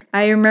know. But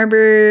I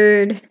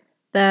remembered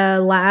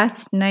the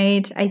last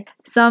night,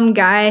 some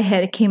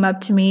guy came up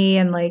to me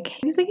and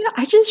he's like,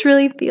 I just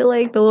really feel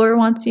like the Lord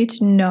wants you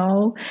to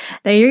know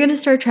that you're going to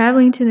start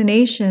traveling to the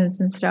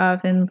nations and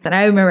stuff. And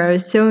I remember I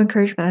was so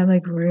encouraged by that. I'm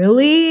like,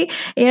 really?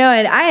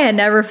 And I had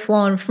never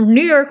flown from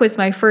New York. Was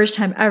my first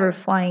time ever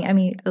flying. I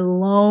mean,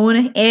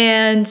 alone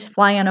and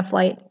flying on a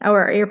flight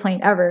or airplane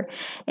ever.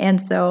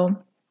 And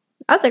so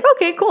I was like,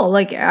 okay, cool.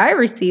 Like, I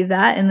received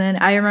that. And then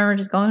I remember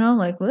just going home,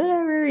 like,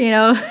 whatever,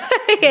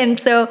 And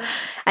so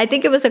I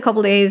think it was a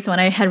couple days when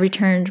I had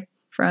returned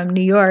from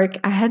New York,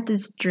 I had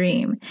this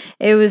dream.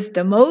 It was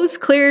the most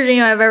clear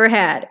dream I've ever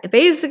had.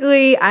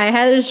 Basically, I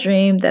had this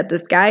dream that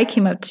this guy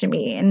came up to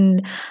me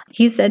and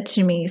he said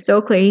to me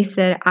so clear, he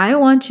said, I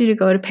want you to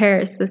go to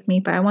Paris with me,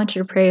 but I want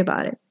you to pray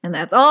about it. And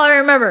that's all I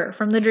remember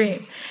from the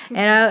dream.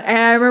 And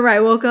I remember I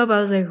woke up, I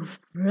was like,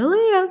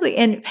 really? I was like,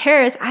 in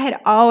Paris, I had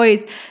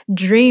always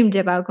dreamed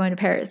about going to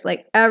Paris,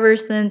 like ever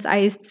since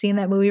I seen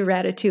that movie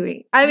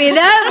Ratatouille. I mean,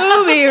 that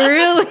movie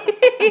really,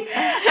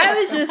 I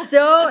was just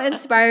so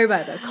inspired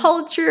by the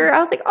culture. I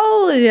was like,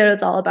 oh,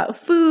 it's all about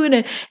food.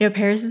 And,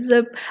 Paris is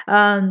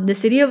the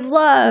city of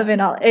love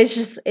and all.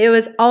 It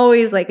was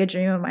always like a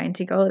dream of mine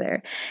to go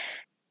there.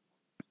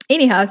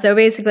 Anyhow, so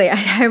basically,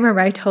 I remember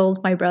I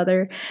told my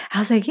brother, I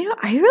was like,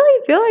 I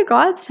really feel like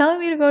God's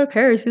telling me to go to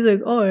Paris. He's like,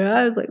 oh, yeah.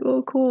 I was like,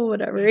 oh, cool,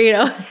 whatever, And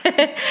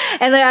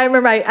then I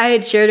remember I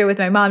had shared it with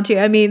my mom, too.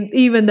 I mean,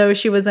 even though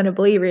she wasn't a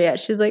believer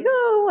yet, she's like,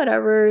 oh,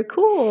 whatever,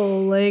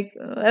 cool. Like,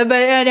 but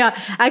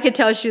I could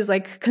tell she was,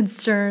 like,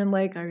 concerned,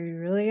 like, are you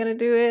really going to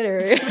do it? Or,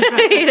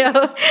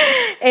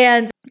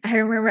 And I I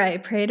remember I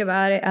prayed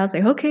about it. I was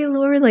like, okay,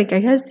 Lord, like, I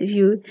guess if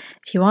you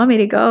want me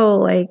to go,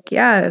 like,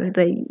 yeah,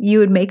 like, you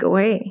would make a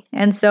way.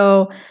 And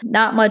so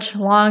not much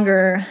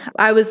longer,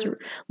 I was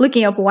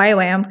looking up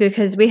YWAM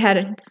because we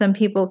had some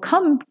people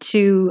come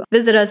to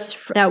visit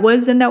us that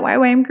was in that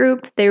YWAM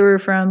group. They were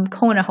from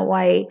Kona,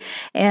 Hawaii.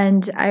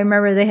 And I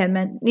remember they had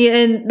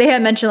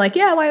mentioned like,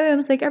 yeah,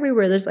 YWAM's like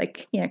everywhere. There's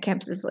like, you know,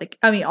 campuses like,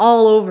 I mean,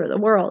 all over the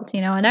world,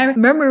 you know. And I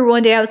remember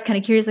one day I was kind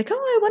of curious, like, oh,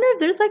 I wonder if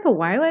there's like a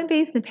YWAM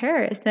base in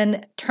Paris.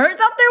 And turns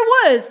out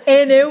there was,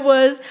 and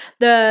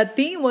the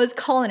theme was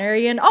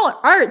culinary and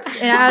arts,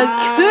 and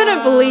I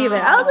couldn't believe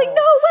it. I was like,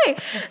 no way.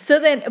 So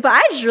then, but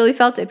I just really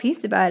felt at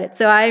peace about it.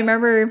 So I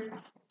remember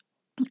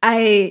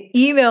I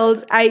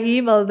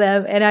emailed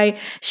them and I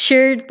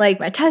shared like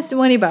my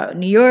testimony about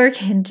New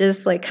York and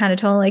just like kind of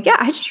told them like, yeah,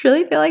 I just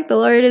really feel like the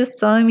Lord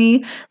is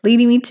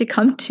leading me to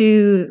come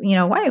to, you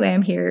know,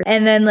 YWAM here.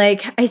 And then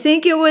like, I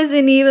think it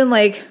wasn't even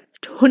like,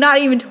 not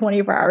even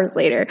 24 hours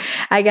later,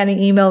 I got an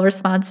email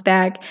response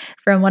back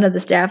from one of the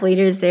staff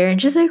leaders there and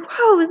just like,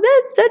 wow,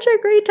 that's such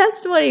a great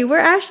testimony. We're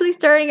actually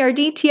starting our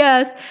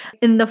DTS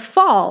in the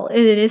fall and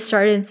it is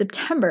started in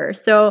September.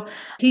 So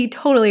he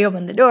totally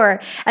opened the door.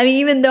 I mean,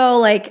 even though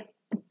like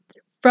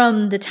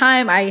from the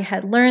time I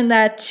had learned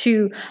that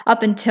to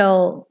up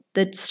until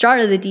the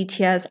start of the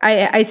DTS,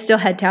 I still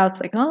had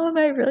doubts like, oh, am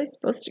I really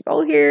supposed to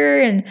go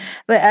here?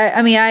 But I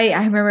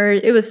remember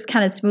it was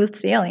kind of smooth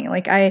sailing.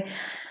 Like I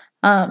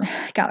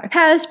got my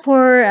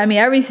passport. I mean,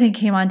 everything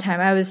came on time.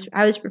 I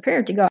was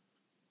prepared to go.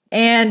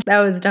 And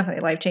that was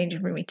definitely life-changing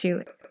for me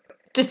too.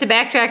 Just to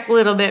backtrack a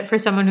little bit for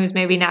someone who's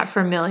maybe not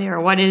familiar,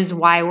 what is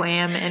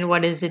YWAM and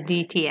what is a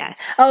DTS?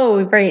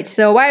 Oh, right.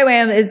 So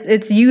YWAM,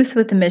 it's Youth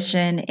with a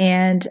Mission,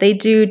 and they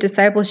do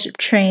discipleship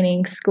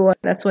training school.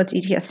 That's what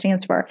DTS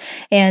stands for.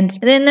 And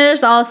then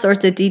there's all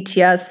sorts of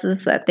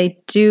DTSs that they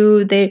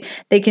do.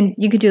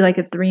 You could do like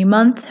a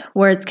 3-month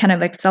where it's kind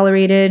of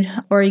accelerated,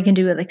 or you can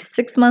do a like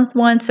 6-month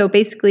one. So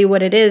basically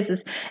what it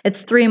is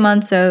it's 3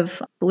 months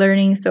of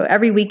learning. So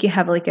every week you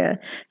have like a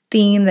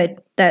theme that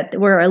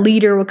where a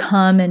leader will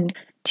come and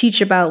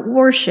teach about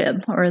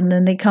worship, or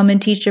then they come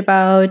and teach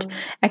about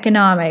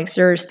economics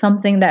or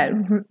something that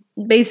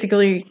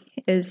basically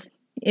is,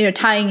 you know,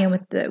 tying in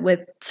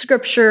with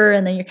scripture,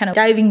 and then you're kind of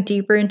diving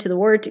deeper into the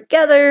word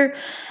together.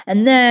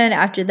 And then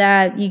after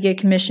that, you get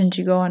commissioned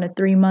to go on a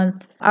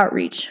 3-month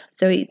outreach.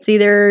 So it's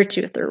either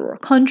to a third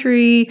world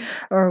country,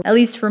 or at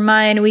least for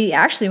mine, we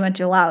actually went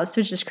to Laos,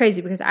 which is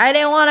crazy because I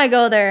didn't want to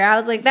go there. I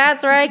was like,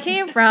 that's where I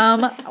came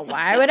from.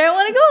 Why would I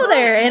want to go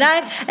there?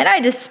 And I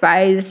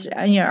despised,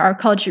 you know, our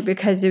culture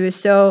because it was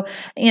so,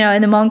 you know,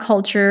 in the Hmong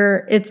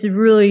culture, it's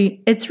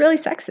really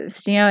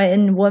sexist, you know,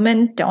 and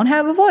women don't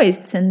have a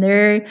voice, and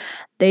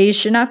they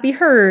should not be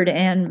heard.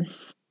 And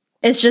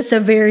it's just a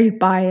very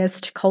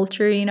biased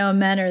culture, you know,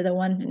 men are the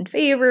one in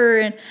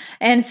favor.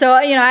 And so,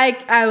 you know,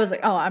 I was like,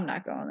 oh, I'm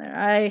not going there.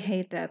 I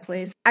hate that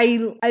place.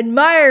 I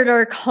admired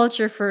our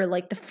culture for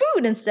like the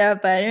food and stuff,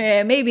 but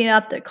maybe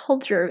not the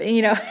culture,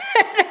 you know,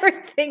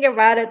 everything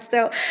about it.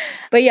 So,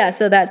 but yeah,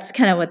 so that's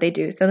kind of what they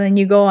do. So then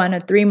you go on a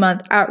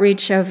 3-month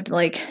outreach of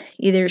like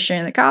either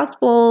sharing the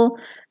gospel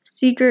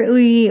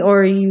secretly,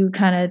 or you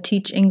kind of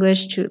teach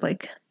English to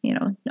like, you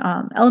know,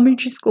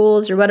 elementary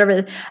schools or whatever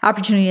the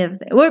opportunity.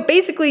 Where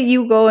basically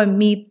you go and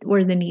meet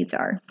where the needs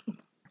are.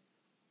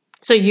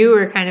 So you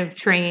were kind of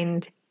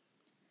trained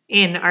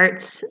in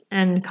arts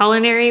and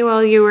culinary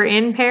while you were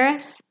in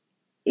Paris?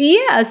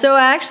 Yeah, so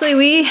actually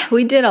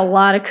we did a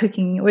lot of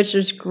cooking, which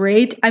was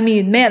great. I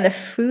mean, man, the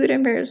food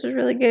in Paris was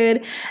really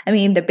good. I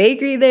mean, the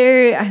bakery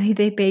there, I mean,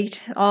 they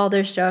baked all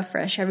their stuff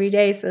fresh every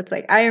day. So it's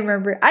like, I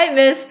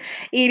miss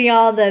eating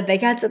all the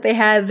baguettes that they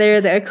had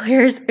there, the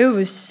eclairs. It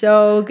was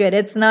so good.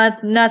 It's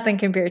nothing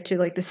compared to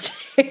like the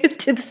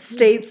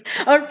States,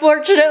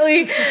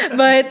 unfortunately.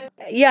 But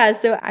yeah,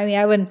 so I mean,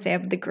 I wouldn't say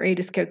I'm the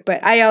greatest cook,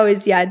 but I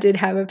always, did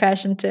have a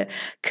passion to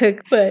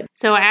cook. But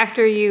so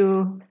after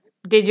you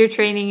did your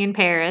training in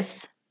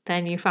Paris,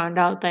 then you found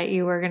out that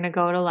you were going to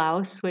go to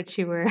Laos, which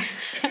you were,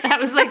 that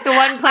was like the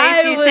one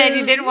place you said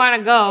you didn't want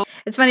to go.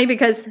 It's funny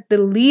because the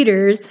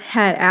leaders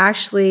had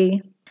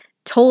actually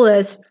told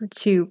us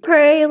to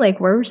pray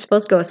like where we're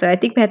supposed to go. So I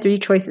think we had 3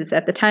 choices.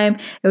 At the time,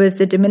 it was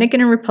the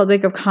Dominican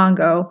Republic of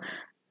Congo,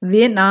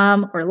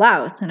 Vietnam, or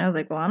Laos. And I was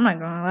like, well, I'm not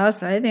going to Laos,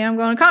 so I think I'm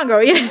going to Congo.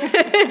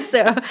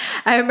 So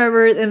I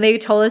remember, and they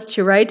told us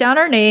to write down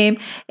our name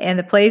and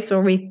the place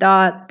where we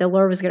thought the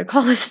Lord was going to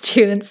call us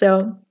to. And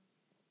so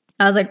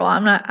I was like, well,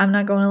 I'm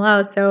not going to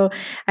Laos. So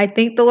I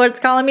think the Lord's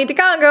calling me to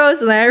Congo.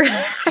 So then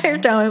I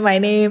wrote down my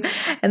name,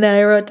 and then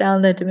I wrote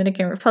down the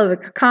Dominican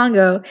Republic of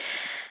Congo.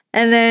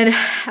 And then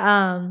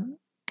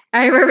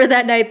I remember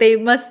that night they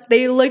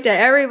looked at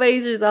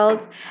everybody's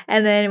results,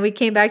 and then we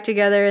came back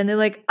together and they're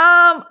like,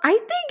 I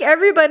think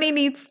everybody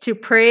needs to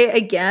pray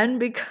again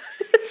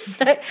because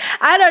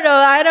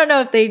I don't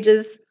know if they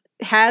just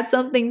had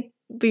something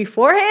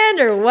beforehand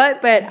or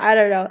what, but I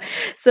don't know.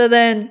 So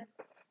then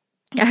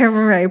I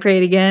remember I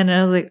prayed again and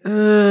I was like,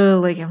 oh,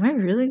 like, am I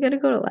really going to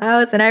go to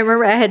Laos? And I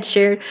remember I had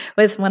shared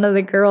with one of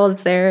the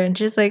girls there and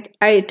she's like,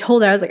 I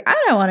told her, I was like, I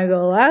don't want to go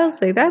to Laos.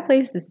 Like, that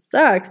place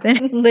sucks.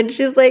 And then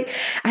she's like,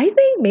 I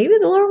think maybe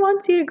the Lord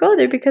wants you to go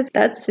there because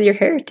that's your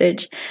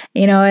heritage,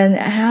 you know? And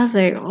I was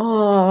like,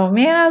 oh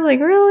man, I was like,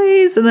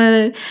 really? So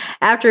then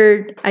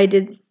after I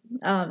did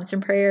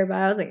some prayer, but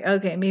I was like,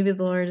 okay, maybe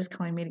the Lord is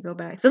calling me to go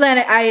back. So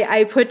then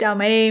I put down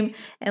my name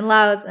in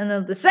Laos, and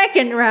then the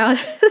second round,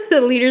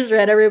 the leaders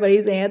read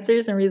everybody's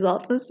answers and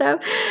results and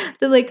stuff.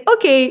 They're like,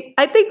 okay,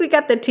 I think we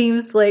got the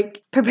teams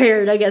like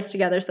prepared, I guess,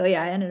 together. So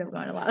yeah, I ended up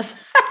going to Laos.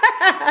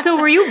 So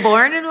were you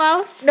born in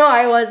Laos? No,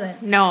 I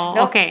wasn't. No,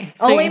 nope. Okay.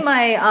 So only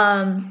my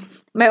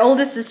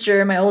oldest sister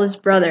and my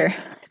oldest brother.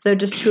 So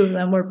just two of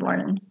them were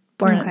born,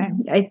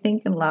 I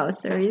think, in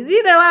Laos, or it's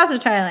either Laos or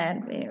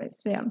Thailand.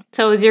 Anyways, yeah.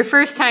 So it was your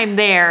first time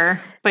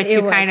there, but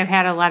you kind of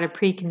had a lot of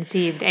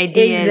preconceived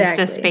ideas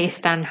just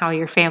based on how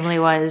your family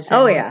was.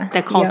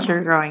 The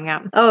culture growing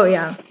up. Oh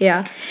yeah,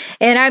 yeah.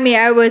 And I mean,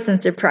 I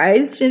wasn't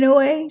surprised in a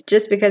way,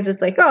 just because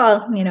it's like,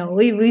 oh, you know,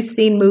 we've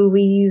seen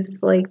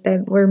movies like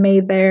that were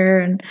made there,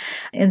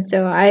 and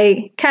so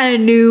I kind of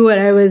knew what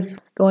I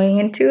was going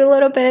into a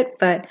little bit.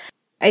 But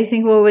I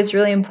think what was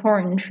really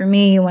important for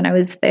me when I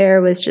was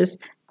there was just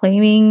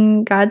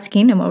claiming God's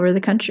kingdom over the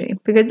country,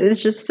 because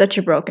it's just such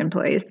a broken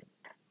place.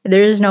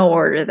 There's no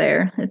order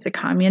there. It's a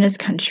communist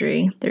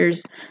country.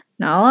 There's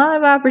not a lot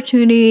of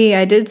opportunity.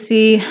 I did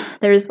see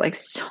there's like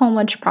so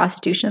much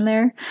prostitution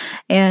there,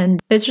 and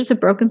it's just a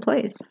broken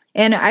place.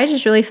 And I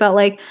just really felt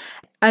like,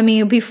 I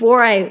mean,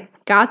 before I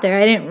got there,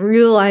 I didn't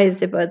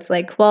realize it, but it's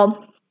like,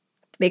 well,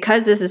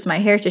 because this is my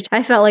heritage,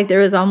 I felt like there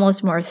was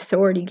almost more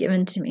authority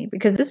given to me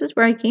because this is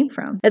where I came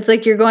from. It's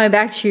like you're going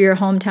back to your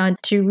hometown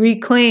to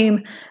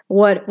reclaim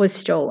what was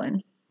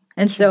stolen.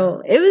 And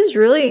so it was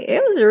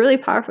a really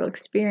powerful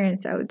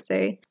experience, I would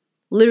say.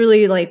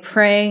 Literally like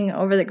praying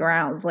over the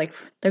grounds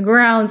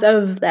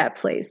of that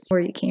place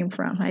where you came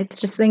from. I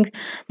just think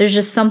there's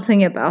just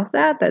something about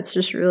that that's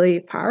just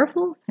really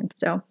powerful. And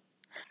so.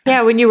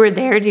 Yeah, when you were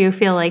there, do you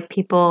feel like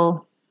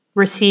people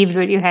received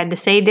what you had to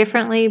say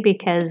differently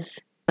because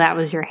that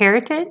was your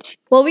heritage?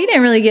 Well, we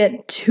didn't really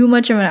get too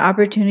much of an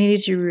opportunity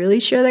to really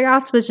share the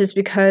gospel, just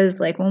because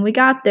like when we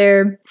got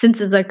there,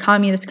 since it's a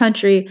communist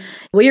country,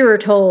 we were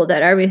told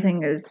that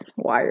everything is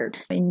wired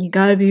and you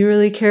got to be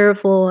really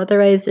careful.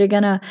 Otherwise, they're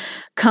going to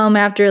come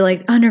after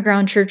like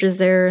underground churches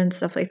there and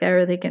stuff like that,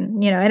 or they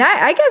can, you know, and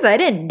I guess I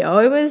didn't know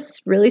it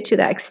was really to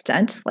that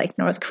extent, like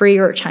North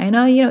Korea or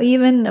China, you know,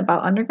 even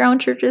about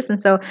underground churches. And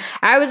so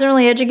I wasn't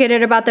really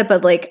educated about that,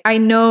 but like I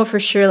know for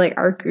sure like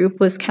our group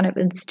was kind of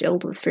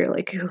instilled with fear,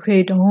 like,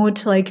 okay,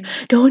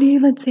 don't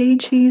even say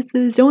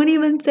Jesus, don't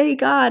even say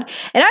God.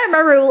 And I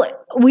remember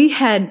we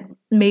had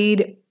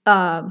made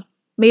up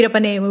a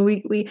name, and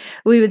we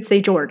would say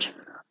George,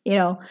 you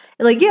know,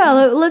 like, yeah,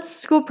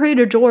 let's go pray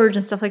to George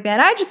and stuff like that.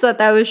 And I just thought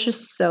that was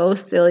just so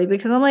silly,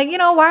 because I'm like, you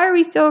know, why are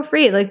we so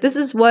afraid? Like, this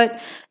is what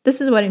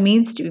it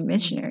means to be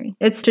missionary.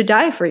 It's to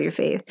die for your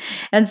faith.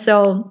 And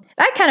so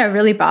that kind of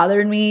really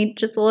bothered me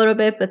just a little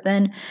bit,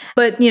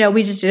 but you know,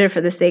 we just did it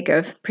for the sake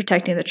of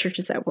protecting the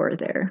churches that were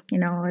there, you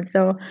know. And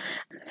so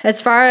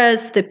as far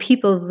as the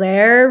people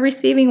there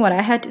receiving what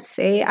I had to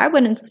say, I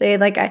wouldn't say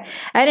like I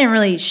didn't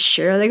really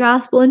share the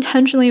gospel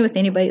intentionally with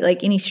anybody,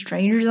 like any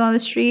strangers on the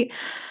street.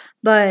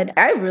 But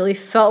I really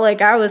felt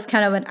like I was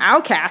kind of an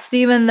outcast,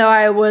 even though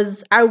I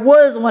was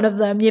one of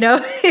them, you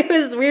know. It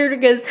was weird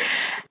because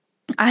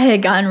I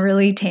had gotten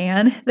really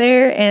tan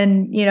there,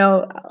 and, you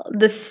know,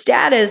 the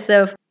status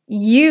of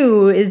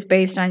you is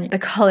based on the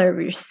color of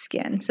your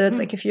skin. So it's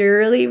like if you're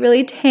really,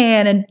 really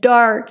tan and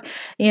dark,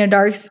 you know,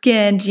 dark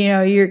skinned, you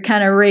know, you're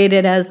kind of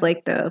rated as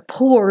like the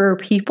poorer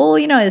people,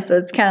 you know, so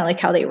it's kind of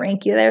like how they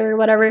rank you there or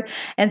whatever.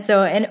 And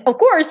so, and of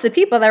course, the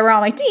people that were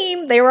on my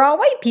team, they were all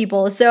white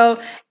people. So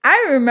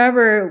I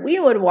remember we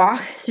would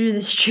walk through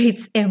the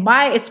streets, and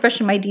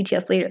especially my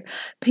DTS leader,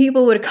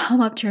 people would come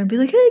up to her and be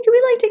like, hey, can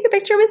we like take a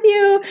picture with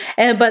you?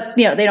 But,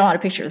 you know, they don't want a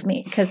picture with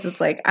me because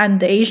it's like I'm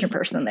the Asian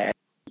person there.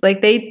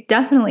 Like, they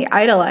definitely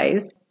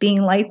idolize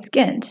being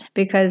light-skinned,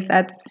 because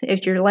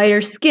if you're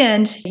lighter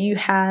skinned, you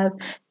have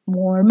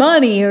more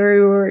money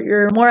or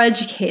you're more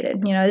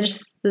educated. You know, it's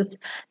just this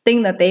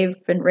thing that they've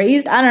been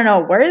raised. I don't know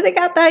where they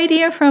got the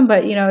idea from,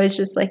 but, you know, it's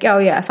just like, oh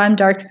yeah, if I'm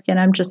dark skinned,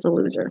 I'm just a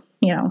loser,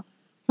 you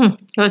know.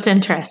 That's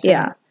interesting.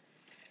 Yeah.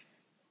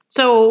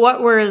 So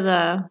what were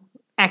the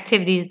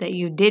activities that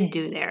you did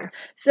do there?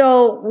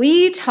 So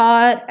we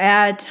taught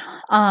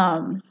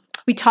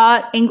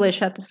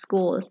English at the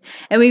schools,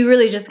 and we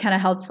really just kind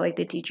of helped like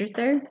the teachers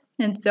there.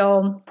 And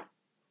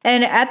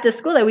at the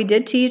school that we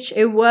did teach,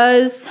 it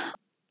was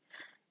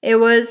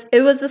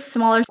a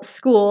smaller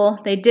school.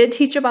 They did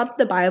teach about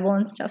the Bible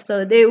and stuff. So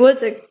it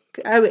was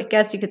I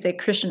guess you could say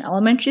Christian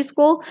elementary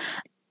school.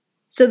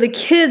 So the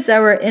kids that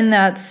were in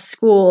that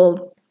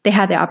school, they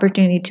had the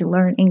opportunity to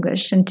learn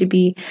English and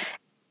to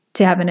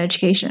have an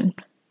education.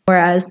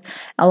 Whereas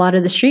a lot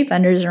of the street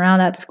vendors around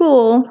that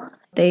school,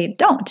 they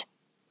don't.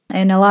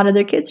 And a lot of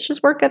their kids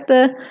just work at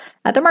the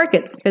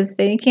markets because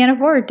they can't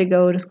afford to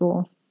go to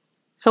school.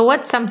 So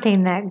what's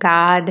something that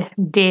God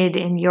did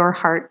in your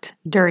heart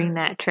during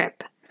that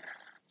trip?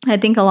 I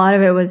think a lot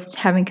of it was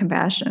having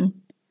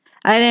compassion.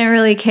 I didn't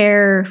really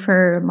care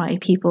for my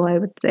people, I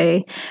would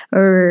say,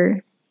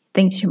 or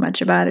think too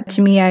much about it.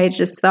 To me, I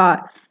just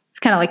thought it's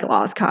kind of like a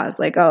lost cause.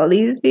 Like, oh,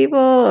 these people,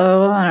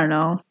 I don't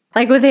know.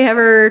 Like, would they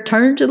ever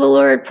turn to the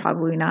Lord?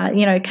 Probably not.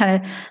 It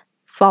kind of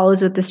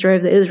follows with the story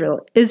of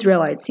the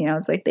Israelites.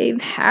 It's like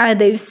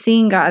they've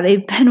seen God,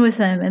 they've been with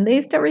him, and they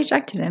still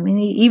rejected him,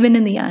 even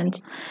in the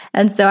end.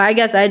 And so I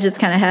guess I just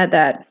kind of had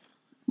that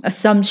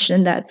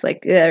assumption that's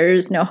like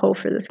there's no hope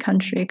for this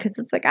country, because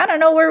it's like I don't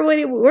know where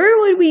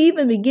would we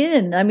even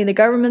begin. I mean, the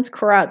government's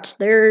corrupt.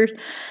 There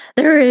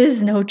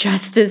is no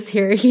justice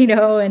here,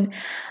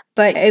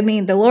 but I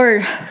mean, the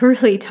Lord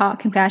really taught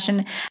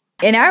compassion,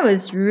 and I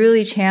was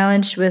really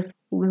challenged with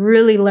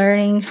really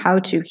learning how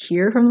to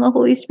hear from the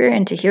Holy Spirit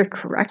and to hear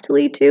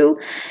correctly too.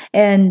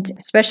 And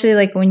especially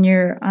like when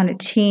you're on a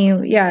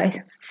team,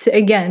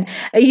 again,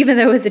 even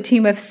though it was a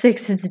team of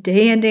 6, it's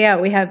day in, day out.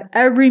 We have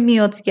every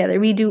meal together.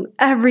 We do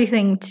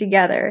everything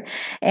together.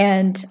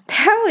 And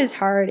that was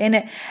hard.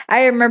 And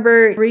I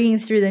remember reading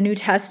through the New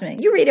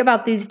Testament. You read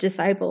about these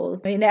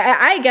disciples. I mean,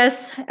 I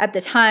guess at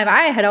the time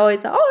I had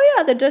always thought, oh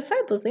yeah, the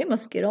disciples, they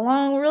must get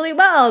along really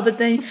well. But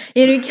then,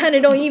 you kind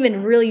of don't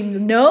even really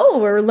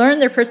know or learn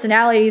their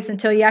personalities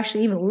until you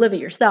actually even live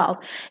it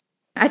yourself.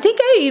 I think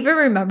I even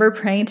remember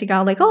praying to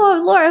God, like,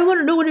 oh, Lord, I want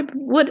to know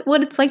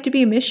what it's like to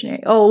be a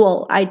missionary. Oh,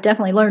 well, I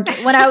definitely learned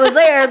when I was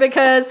there,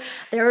 because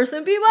there were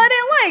some people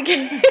I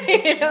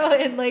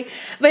didn't like,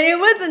 but it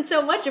wasn't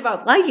so much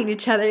about liking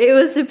each other. It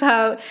was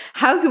about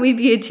how can we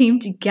be a team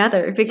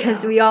together,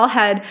 because we all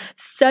had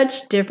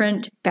such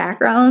different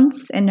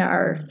backgrounds in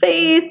our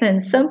faith,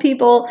 and some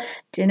people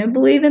didn't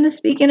believe in the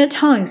speaking of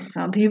tongues.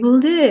 Some people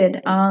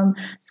did.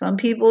 Some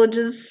people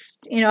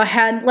just,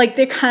 had like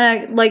they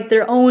kind of like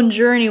their own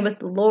journey with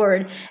the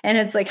Lord. And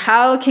it's like,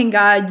 how can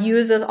God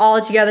use us all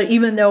together,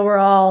 even though we're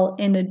all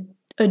in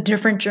a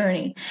different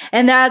journey?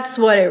 And that's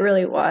what it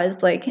really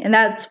was like. And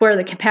that's where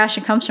the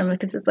compassion comes from,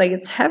 because it's like,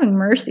 it's having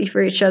mercy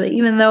for each other,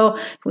 even though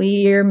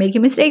we are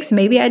making mistakes.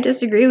 Maybe I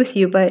disagree with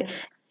you, but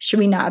should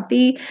we not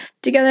be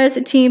together as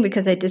a team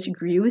because I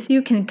disagree with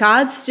you? Can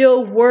God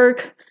still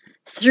work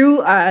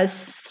through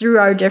us, through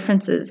our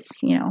differences,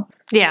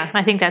 Yeah,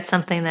 I think that's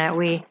something that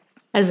we,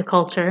 as a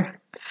culture,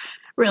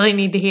 really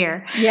need to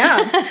hear.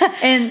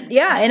 And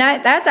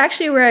that's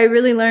actually where I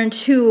really learned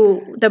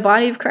too, the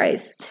body of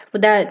Christ,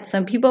 that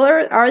some people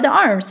are the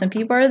arms, some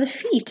people are the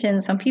feet,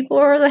 and some people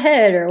are the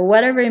head, or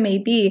whatever it may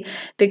be,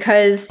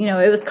 because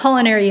it was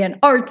culinary and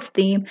arts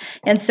theme.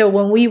 And so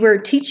when we were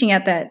teaching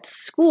at that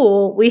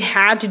school, we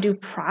had to do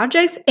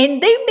projects,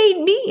 and they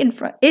made me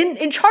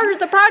in charge of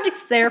the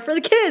projects there for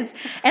the kids.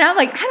 And I'm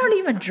like, I don't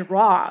even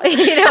draw,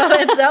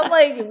 and so I'm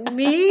like,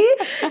 me?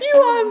 You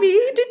want me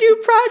to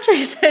do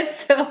projects? And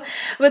so,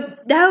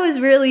 but that was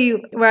really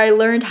where I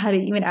learned how to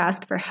even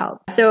ask for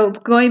help. So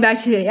going back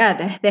to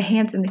the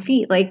hands and the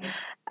feet, like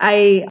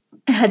I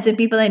had some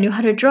people that knew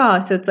how to draw.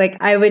 So it's like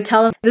I would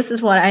tell them, this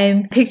is what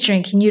I'm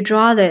picturing. Can you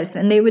draw this?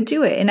 And they would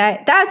do it. And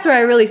that's where I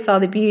really saw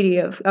the beauty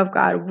of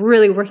God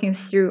really working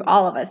through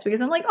all of us,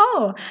 because I'm like,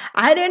 oh,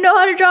 I didn't know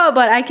how to draw,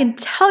 but I can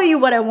tell you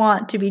what I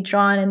want to be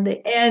drawn.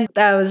 And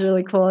that was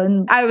really cool.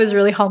 And I was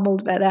really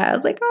humbled by that. I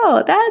was like,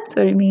 oh, that's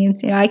what it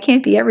means. I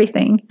can't be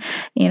everything,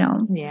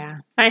 Yeah.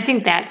 I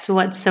think that's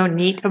what's so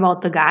neat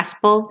about the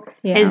gospel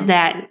is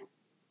that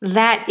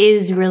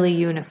is really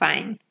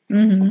unifying.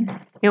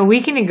 Mm-hmm.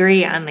 We can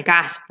agree on the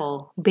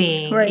gospel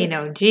being,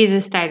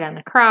 Jesus died on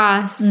the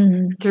cross.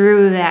 Mm-hmm.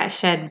 Through that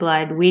shed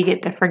blood, we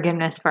get the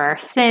forgiveness for our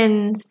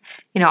sins.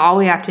 All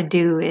we have to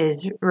do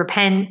is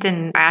repent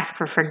and ask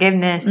for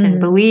forgiveness and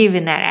believe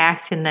in that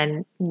act, and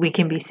then we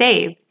can be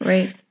saved.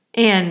 Right.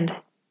 And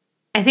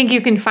I think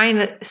you can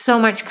find so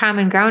much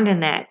common ground in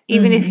that,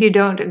 even if you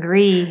don't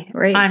agree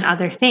on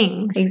other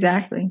things.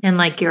 Exactly. And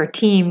like your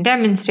team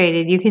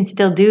demonstrated, you can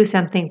still do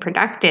something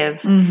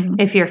productive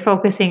if you're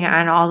focusing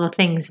on all the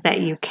things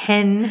that you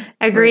can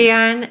agree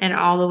on and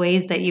all the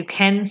ways that you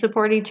can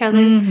support each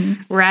other,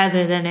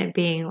 rather than it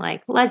being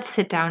like, let's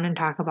sit down and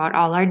talk about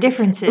all our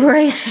differences.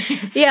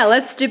 Right. Yeah,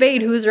 let's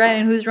debate who's right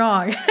and who's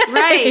wrong.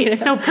 Right.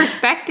 So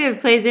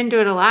perspective plays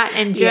into it a lot,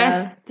 and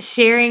just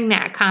sharing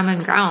that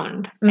common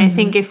ground. I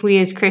think if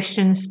we as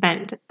Christians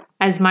spent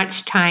as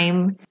much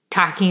time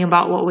talking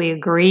about what we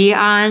agree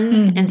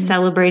on and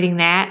celebrating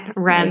that,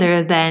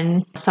 rather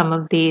than some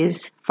of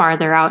these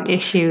farther out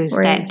issues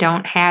that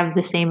don't have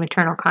the same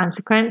eternal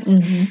consequence,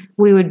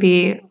 we would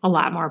be a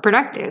lot more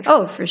productive.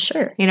 Oh, for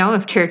sure.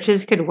 If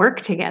churches could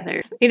work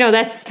together.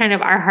 That's kind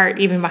of our heart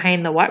even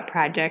behind the What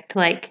Project.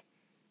 Like,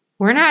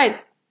 we're not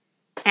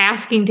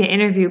asking to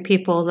interview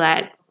people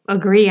that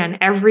agree on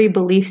every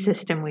belief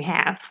system we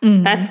have.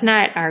 That's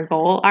not our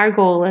goal. Our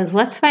goal is,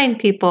 let's find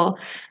people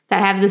that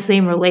have the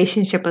same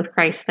relationship with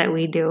Christ that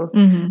we do.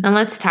 And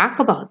let's talk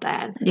about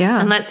that. Yeah.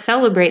 And let's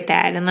celebrate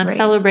that. And let's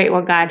celebrate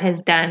what God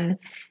has done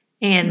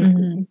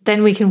And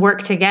then we can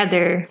work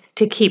together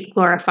to keep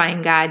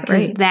glorifying God,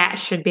 because that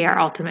should be our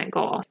ultimate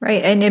goal.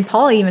 Right. And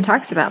Paul even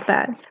talks about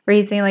that, where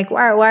he's saying, like,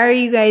 why are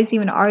you guys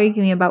even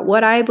arguing about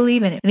what I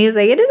believe in? And he was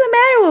like, it doesn't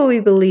matter what we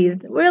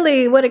believe.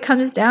 Really, what it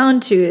comes down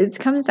to, it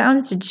comes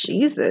down to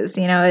Jesus.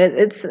 You know,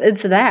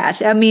 it's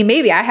that. I mean,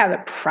 maybe I have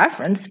a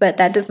preference, but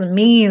that doesn't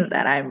mean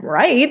that I'm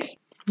right.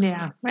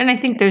 Yeah. And I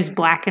think there's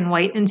black and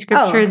white in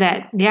Scripture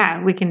that,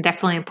 we can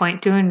definitely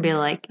point to and be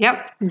like,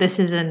 yep, this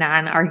is a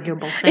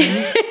non-arguable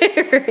thing.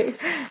 Right.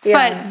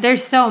 Yeah. But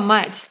there's so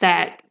much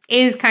that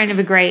is kind of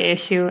a gray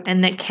issue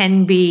and that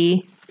can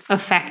be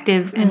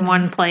effective in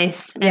one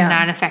place and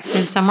not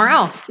effective somewhere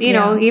else. You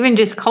know, even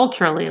just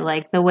culturally,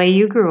 like the way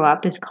you grew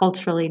up is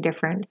culturally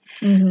different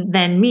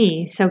than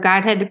me. So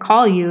God had to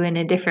call you in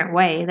a different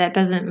way. That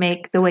doesn't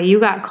make the way you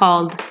got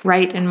called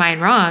right and mine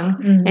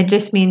wrong. It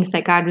just means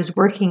that God was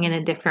working in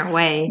a different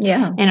way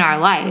in our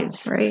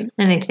lives. Right.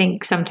 And I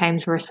think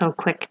sometimes we're so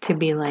quick to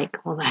be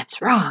like, well,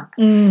 that's wrong.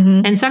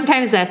 And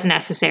sometimes that's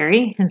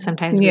necessary. And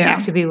sometimes we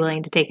have to be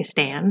willing to take a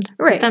stand.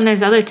 Right. But then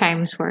there's other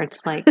times where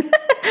it's like,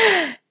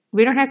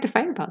 we don't have to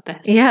fight about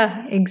this.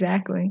 Yeah,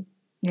 exactly.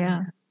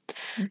 Yeah.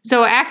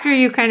 So after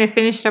you kind of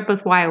finished up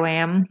with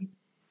YWAM,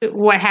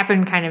 what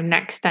happened kind of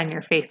next on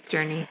your faith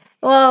journey?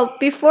 Well,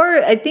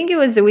 I think it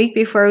was a week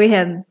before we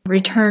had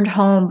returned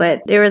home,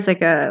 but there was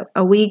like a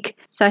week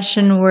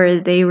session where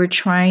they were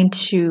trying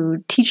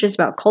to teach us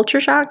about culture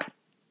shock,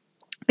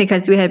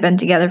 because we had been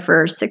together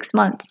for 6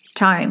 months'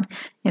 time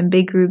in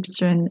big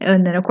groups. And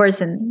then, of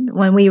course,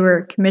 when we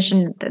were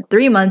commissioned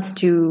 3 months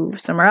to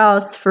somewhere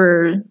else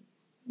for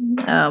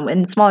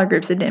in smaller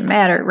groups, it didn't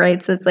matter,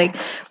 right? So it's like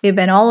we've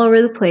been all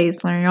over the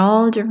place, learning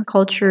all different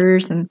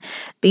cultures and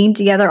being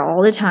together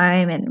all the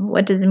time. And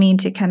what does it mean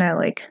to kind of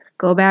like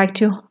go back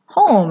to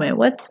home? And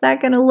what's that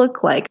going to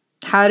look like?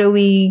 How do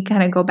we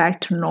kind of go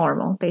back to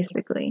normal,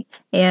 basically?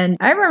 And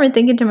I remember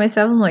thinking to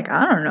myself, I'm like,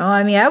 I don't know.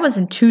 I mean, I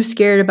wasn't too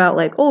scared about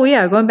like, oh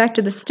yeah, going back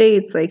to the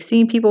States, like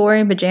seeing people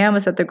wearing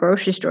pajamas at the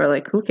grocery store,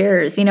 like who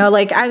cares? You know,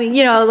 like, I mean,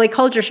 you know, like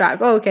culture shock.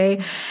 Oh,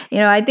 okay. You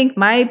know, I think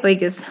my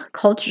biggest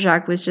culture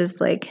shock was just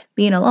like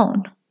being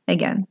alone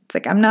again. It's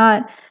like, I'm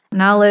not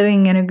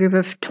living in a group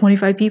of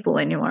 25 people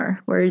anymore,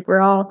 where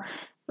we're all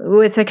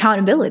with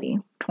accountability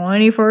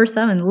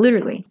 24/7,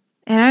 literally.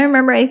 And I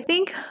remember, I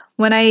think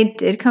when I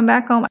did come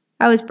back home,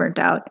 I was burnt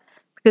out,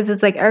 because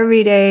it's like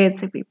every day,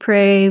 it's like we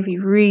pray, we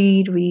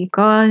read, we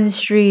go on the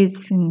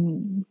streets,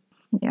 and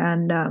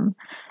then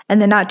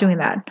not doing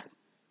that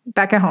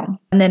back at home.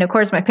 And then, of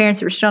course, my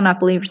parents were still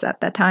not believers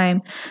at that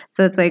time.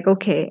 So it's like,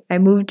 okay, I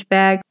moved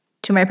back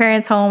to my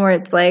parents' home, where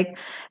it's like,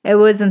 it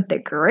wasn't the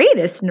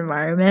greatest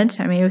environment.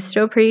 I mean, it was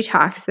still pretty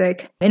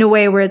toxic in a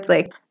way where it's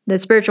like the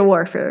spiritual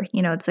warfare,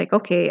 you know, it's like,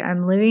 okay,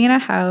 I'm living in a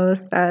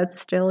house that's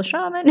still a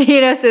shaman,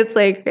 you know, so it's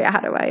like, okay, how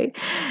do I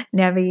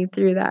navigate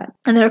through that?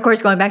 And then, of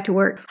course, going back to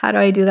work, how do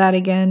I do that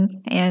again?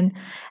 And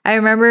I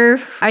remember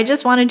I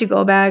just wanted to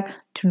go back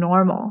to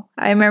normal.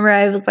 I remember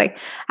I was like,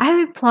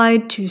 I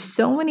applied to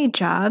so many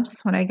jobs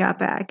when I got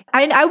back.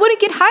 I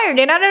wouldn't get hired,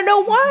 and I don't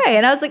know why.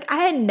 And I was like, I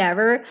had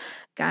never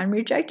gotten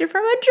rejected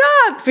from a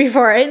job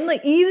before, and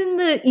like even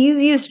the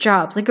easiest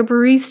jobs, like a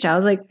barista, I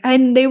was like,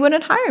 and they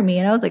wouldn't hire me,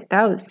 and I was like,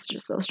 that was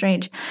just so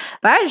strange.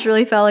 But I just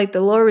really felt like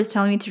the Lord was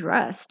telling me to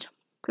rest,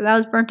 because I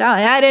was burnt out,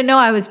 and I didn't know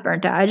I was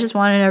burnt out. I just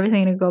wanted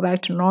everything to go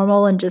back to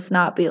normal and just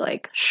not be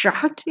like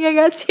shocked, I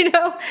guess, you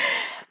know.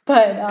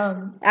 But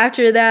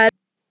after that,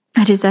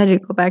 I decided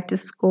to go back to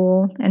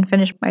school and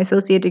finish my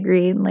associate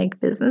degree in like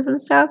business and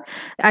stuff.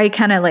 I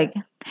kind of like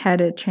had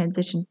to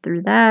transition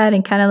through that,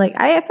 and kind of like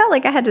I felt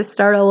like I had to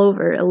start all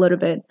over a little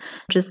bit,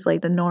 just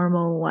like the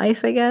normal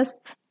life, I guess.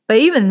 But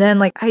even then,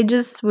 like I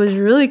just was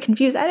really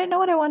confused. I didn't know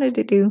what I wanted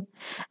to do.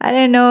 I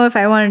didn't know if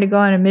I wanted to go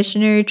on a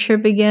missionary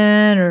trip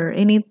again or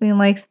anything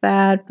like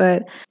that.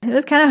 But it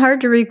was kind of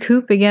hard to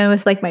recoup again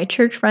with like my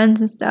church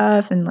friends and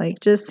stuff, and like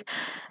just.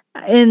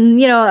 And,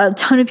 you know, a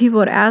ton of people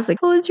would ask,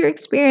 like, what was your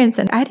experience?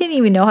 And I didn't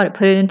even know how to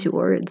put it into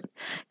words,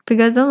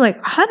 because I'm like,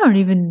 I don't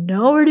even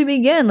know where to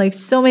begin. Like,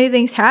 so many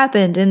things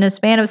happened in a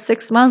span of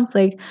 6 months.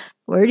 Like,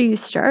 where do you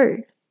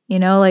start? You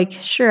know, like,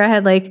 sure, I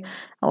had like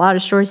a lot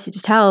of stories to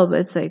tell, but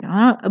it's like,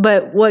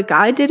 but what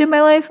God did in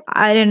my life,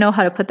 I didn't know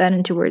how to put that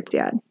into words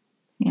yet.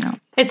 You know,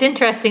 it's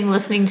interesting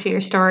listening to your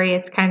story.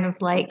 It's kind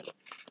of like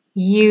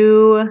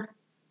you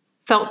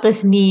felt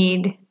this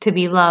need to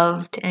be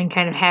loved and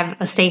kind of have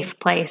a safe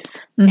place.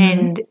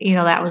 And, you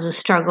know, that was a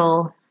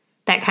struggle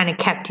that kind of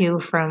kept you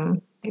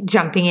from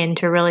jumping in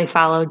to really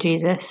follow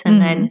Jesus.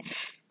 And then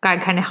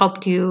God kind of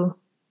helped you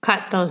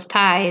cut those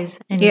ties.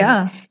 And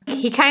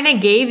he kind of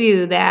gave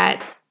you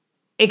that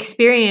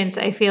experience,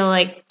 I feel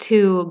like,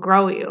 to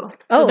grow you.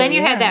 So then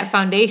you had that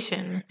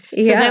foundation.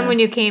 So then when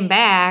you came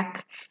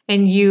back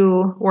and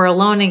you were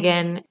alone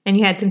again and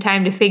you had some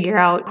time to figure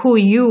out who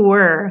you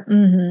were,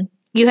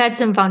 you had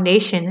some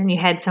foundation and you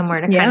had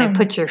somewhere to kind of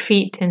put your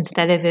feet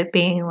instead of it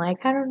being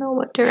like, I don't know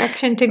what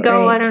direction to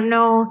go. I don't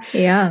know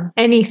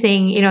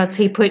anything. You know,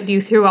 he put you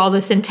through all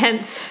this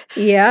intense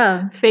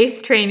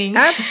faith training.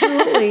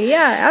 Absolutely.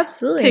 Yeah,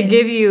 absolutely. To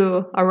give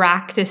you a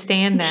rock to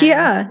stand on.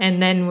 Yeah.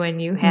 And then when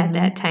you had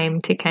that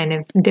time to kind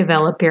of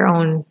develop your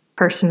own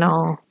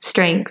personal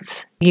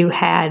strengths, you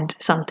had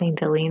something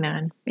to lean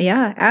on.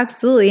 Yeah,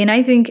 absolutely. And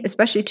I think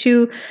especially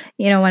too,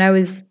 you know, when I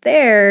was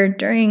there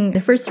during the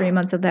first 3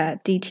 months of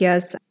that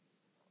DTS,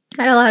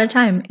 I had a lot of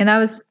time, and that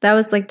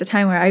was like the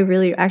time where I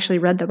really actually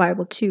read the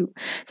Bible too.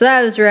 So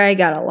that was where I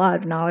got a lot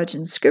of knowledge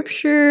in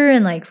Scripture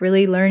and like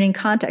really learning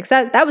context.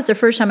 That was the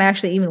first time I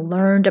actually even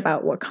learned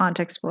about what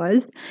context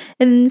was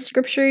in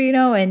Scripture, you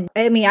know. And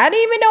I mean, I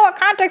didn't even know what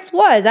context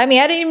was. I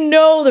mean, I didn't even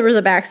know there was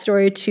a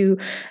backstory to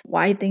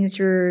why things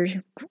were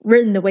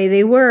written the way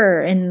they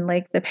were, and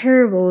like the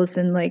parables,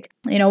 and like,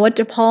 you know, what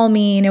did Paul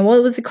mean, and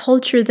what was the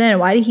culture then?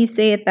 Why did he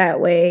say it that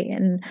way?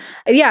 And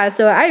yeah,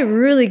 so I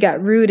really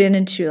got rooted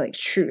into like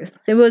truth.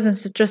 It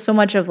wasn't just so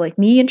much of like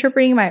me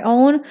interpreting my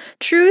own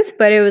truth,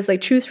 but it was like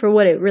truth for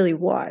what it really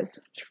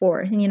was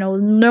for, you know,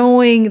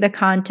 knowing the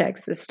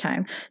context this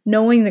time,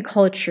 knowing the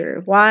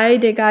culture. Why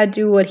did God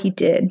do what he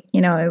did,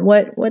 you know, and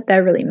what that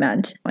really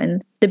meant,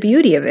 and the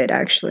beauty of it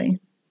actually.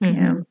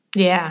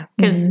 Yeah,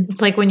 because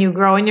it's like when you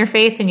grow in your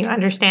faith and you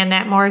understand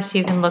that more, so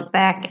you can look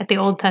back at the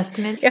Old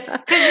Testament. Because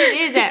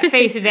it is at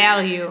face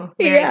value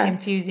very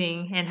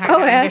confusing and hard to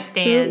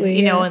understand.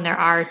 You know, and there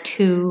are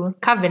two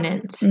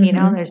covenants. You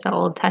know, there's the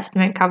Old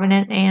Testament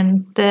covenant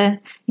and the,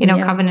 you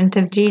know, covenant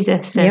of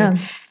Jesus. And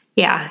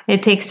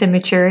it takes some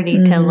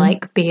maturity to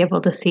like be able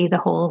to see the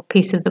whole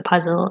piece of the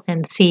puzzle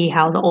and see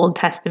how the Old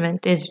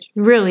Testament is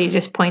really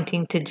just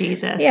pointing to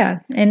Jesus. Yeah,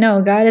 and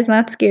no, God is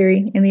not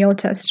scary in the Old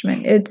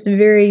Testament. It's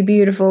very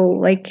beautiful,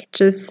 like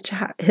just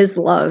his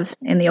love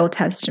in the Old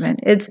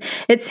Testament.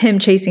 It's him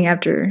chasing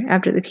after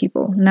the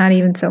people, not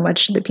even so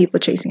much the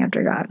people chasing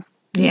after God.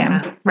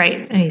 Yeah,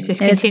 right. And he's just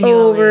continually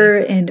over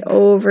and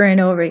over and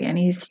over again.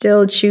 He's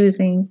still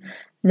choosing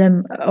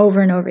them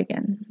over and over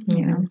again.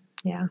 You know.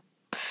 Yeah.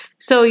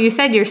 So you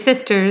said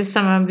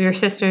some of your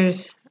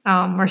sisters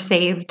were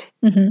saved.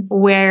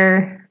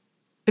 Where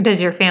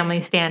does your family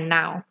stand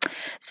now?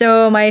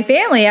 So I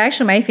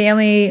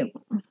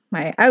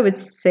would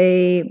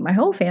say my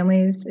whole family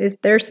is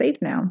they're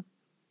saved now.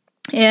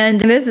 And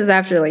this is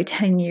after like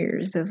 10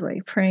 years of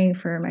like praying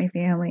for my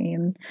family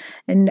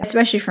and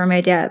especially for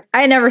my dad.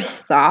 I never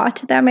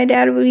thought that my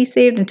dad would be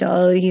saved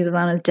until he was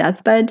on his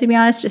deathbed, to be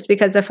honest, just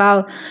because of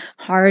how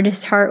hard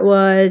his heart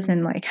was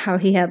and like how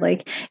he had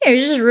like, he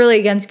was just really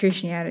against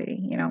Christianity,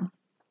 you know.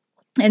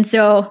 And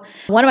so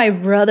one of my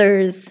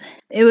brothers,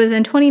 it was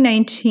in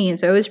 2019,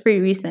 so it was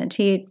pretty recent.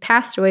 He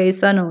passed away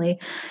suddenly.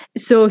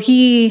 So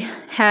he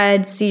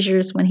had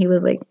seizures when he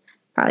was like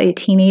probably a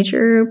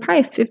teenager,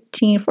 probably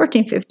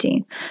 14,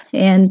 15.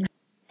 And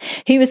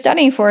he was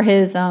studying for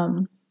his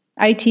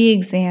IT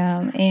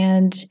exam,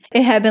 and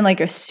it had been like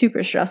a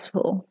super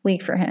stressful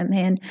week for him.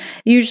 And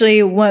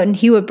usually when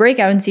he would break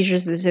out in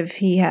seizures is if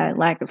he had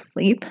lack of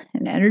sleep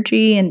and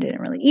energy and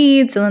didn't really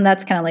eat. So then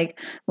that's kind of like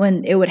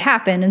when it would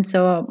happen. And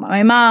so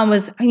my mom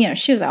was, you know,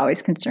 she was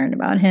always concerned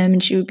about him,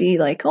 and she would be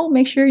like, oh,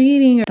 make sure you're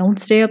eating, or don't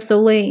stay up so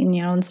late, and,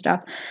 you know, and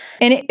stuff.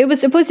 And it was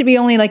supposed to be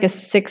only like a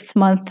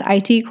 6-month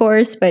IT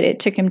course, but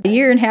it took him a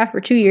year and a half or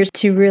 2 years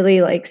to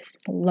really like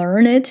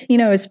learn it. You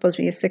know, it was supposed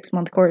to be a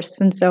 6-month course.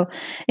 And so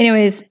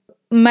anyways,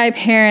 my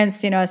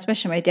parents, you know,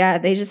 especially my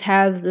dad, they just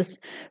have this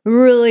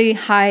really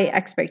high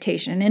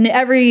expectation. And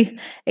every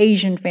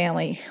Asian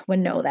family would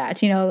know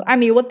that, you know. I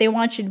mean, what they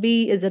want you to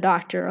be is a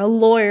doctor, a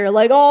lawyer,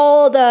 like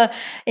all the,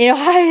 you know,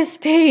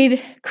 highest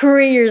paid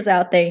careers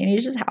out there. And you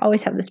just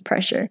always have this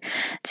pressure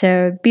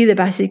to be the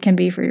best you can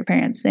be for your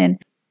parents.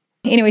 And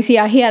anyways,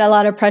 yeah, he had a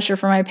lot of pressure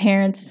from my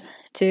parents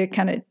to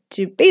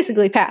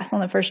basically pass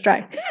on the first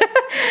try.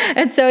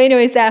 And so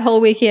anyways, that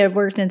whole week he had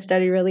worked and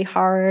studied really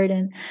hard.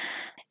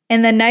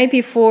 And the night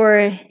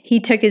before he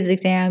took his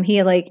exam, he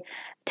had like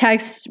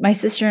texted my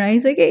sister and I.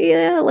 He's like, hey,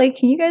 yeah, like,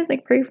 can you guys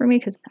like pray for me?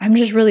 Because I'm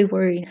just really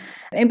worried.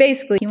 And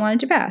basically he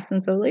wanted to pass.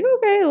 And so like,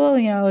 okay, well,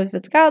 you know, if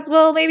it's God's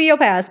will, maybe you'll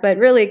pass. But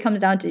really it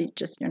comes down to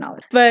just your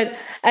knowledge. But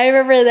I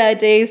remember that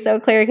day so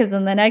clear, because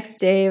then the next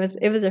day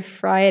it was a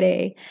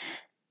Friday.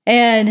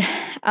 And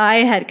I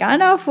had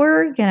gotten off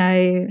work,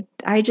 and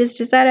I just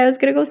decided I was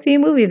going to go see a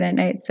movie that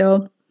night.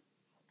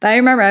 But I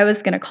remember I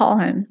was going to call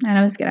him, and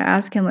I was going to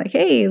ask him like,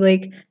 hey,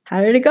 like, how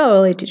did it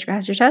go? Like, did you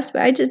pass your test?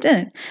 But I just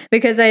didn't,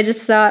 because I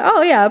just thought,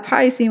 oh yeah, I'll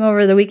probably see him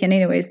over the weekend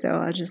anyway, so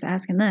I'll just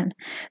ask him then.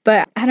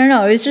 But I don't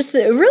know. It was just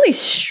a really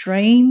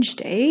strange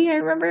day, I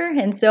remember.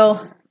 And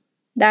so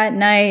that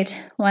night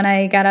when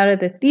I got out of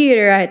the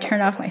theater, I had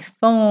turned off my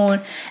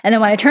phone. And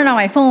then when I turned on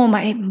my phone,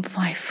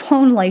 my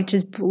phone like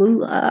just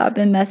blew up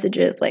in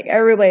messages. Like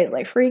everybody's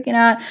like freaking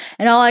out.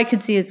 And all I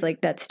could see is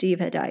like that Steve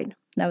had died.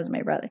 That was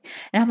my brother.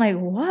 And I'm like,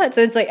 what?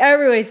 So it's like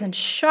everybody's in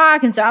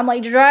shock. And so I'm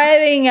like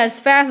driving as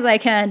fast as I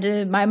can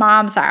to my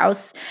mom's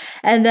house.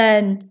 And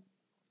then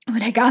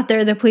when I got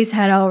there, the police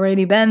had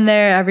already been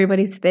there.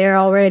 Everybody's there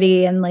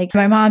already. And like,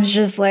 my mom's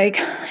just like,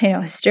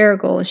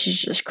 hysterical.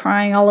 She's just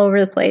crying all over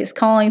the place,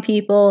 calling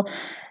people.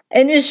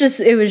 And it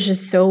was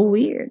just so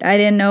weird. I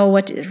didn't know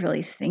what to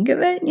really think of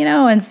it,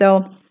 And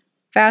so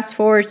fast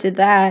forward to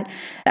that,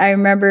 I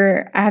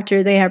remember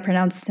after they had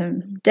pronounced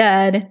him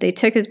dead, they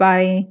took his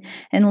body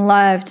and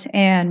left.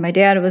 And my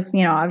dad was,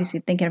 obviously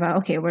thinking about,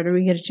 okay, what are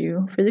we going to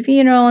do for the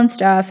funeral and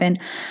stuff? And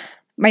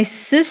my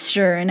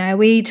sister and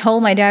we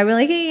told my dad, we're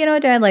like, hey,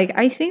 Dad, like,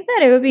 I think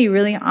that it would be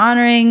really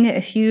honoring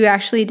if you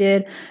actually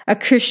did a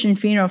Christian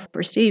funeral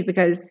for Steve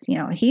because,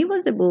 he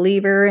was a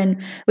believer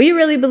and we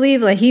really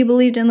believe like he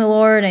believed in the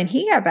Lord and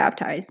he got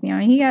baptized,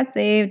 he got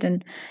saved.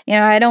 And,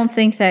 I don't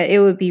think that it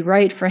would be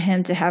right for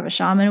him to have a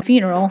shaman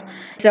funeral.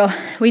 So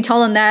we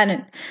told him that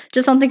and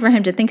just something for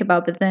him to think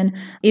about. But then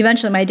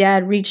eventually my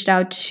dad reached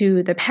out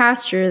to the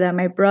pastor that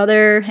my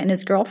brother and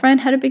his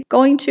girlfriend had been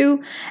going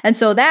to. And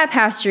so that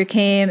pastor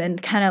came and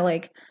kind of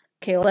like,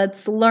 okay,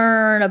 let's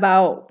learn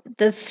about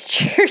this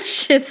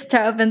church and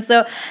stuff. And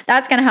so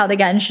that's kind of how they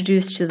got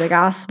introduced to the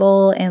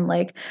gospel and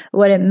like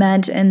what it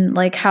meant and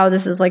like how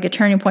this is like a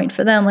turning point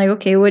for them. Like,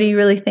 okay, what do you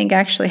really think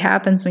actually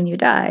happens when you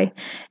die?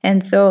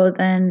 And so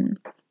then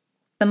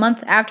the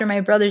month after my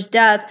brother's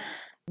death,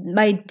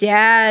 my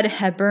dad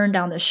had burned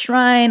down the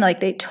shrine. Like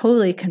they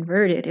totally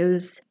converted. It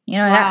was,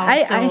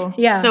 wow.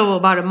 So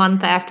about a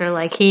month after,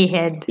 like he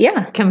had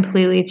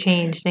completely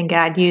changed, and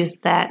God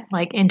used that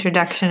like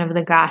introduction of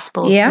the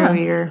gospel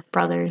through your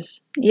brother's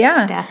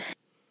death.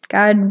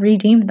 God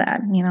redeemed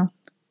that.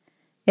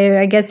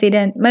 I guess he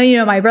didn't.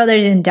 My brother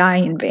didn't die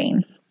in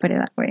vain. Put it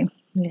that way.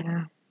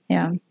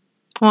 Yeah.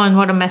 Well, and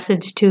what a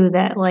message too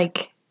that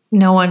like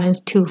no one is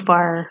too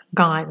far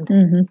gone.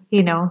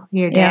 Mm-hmm.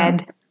 Your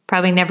dad. Yeah.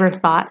 Probably never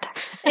thought.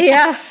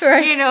 Yeah,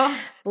 right.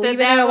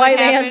 Believing in a white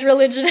man's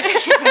religion.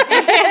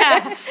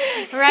 Yeah,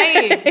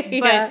 right.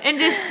 But and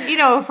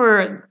just,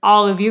 for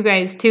all of you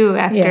guys too,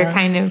 after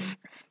kind of,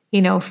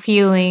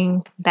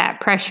 feeling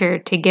that pressure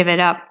to give it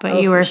up,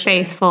 but you were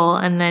faithful,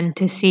 and then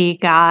to see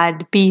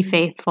God be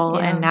faithful,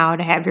 and now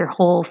to have your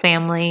whole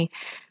family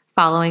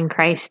following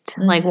Christ,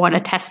 like what a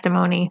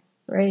testimony.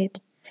 Right.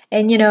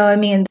 And,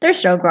 they're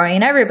still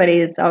growing. Everybody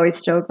is always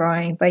still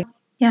growing, but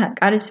yeah,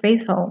 God is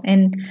faithful.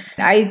 And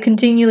I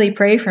continually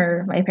pray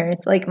for my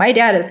parents. Like, my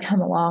dad has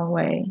come a long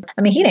way.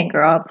 I mean, he didn't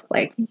grow up,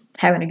 like,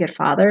 having a good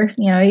father.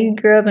 He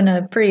grew up in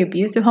a pretty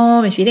abusive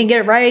home. If you didn't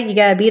get it right, you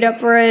got beat up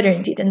for it. Or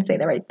if you didn't say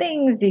the right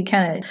things, you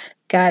kind of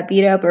got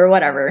beat up or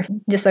whatever.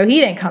 Just so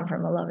he didn't come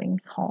from a loving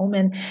home.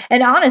 And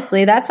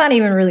honestly, that's not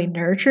even really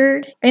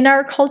nurtured. In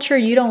our culture,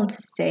 you don't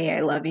say,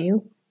 I love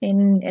you.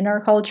 In our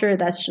culture,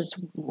 that's just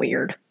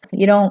weird.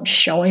 You don't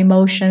show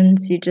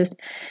emotions. You just...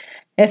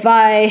 If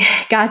I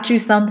got you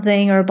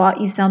something or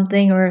bought you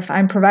something, or if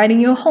I'm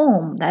providing you a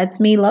home, that's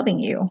me loving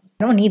you.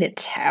 I don't need to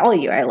tell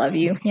you I love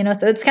you,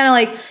 So it's kind of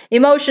like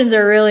emotions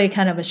are really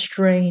kind of a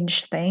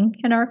strange thing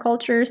in our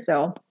culture.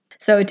 So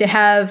to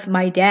have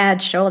my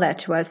dad show that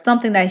to us,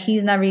 something that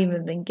he's never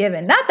even been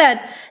given. Not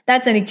that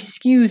that's an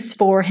excuse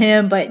for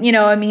him, but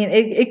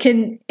it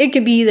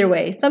could be either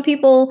way. Some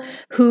people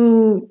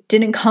who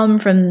didn't come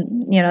from,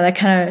 that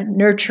kind of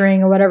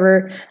nurturing or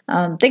whatever,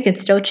 they can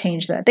still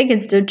change that. They can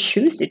still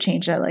choose to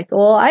change that. Like,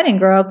 well, I didn't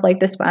grow up like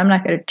this, but I'm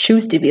not going to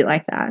choose to be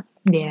like that.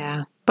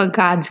 Yeah. But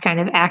God's kind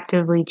of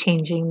actively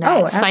changing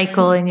that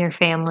cycle in your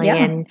family. Yeah.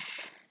 And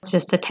it's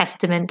just a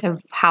testament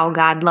of how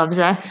God loves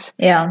us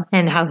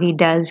and how he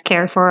does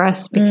care for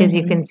us, because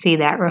you can see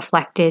that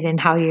reflected in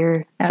how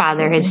your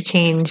father has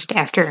changed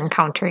after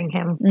encountering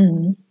him.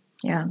 Mm-hmm.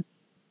 Yeah.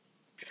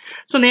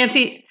 So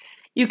Nancy,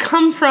 you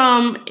come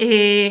from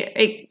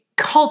a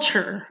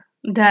culture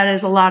that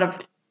is a lot of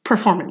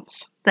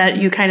performance that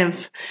you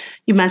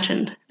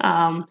mentioned.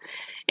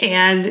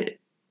 And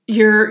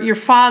your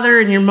father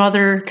and your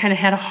mother kind of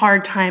had a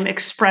hard time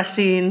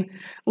expressing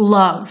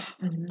love.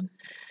 Mm-hmm.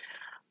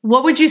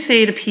 What would you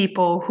say to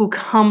people who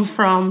come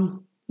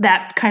from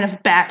that kind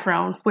of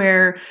background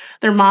where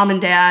their mom and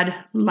dad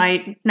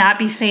might not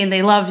be saying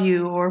they love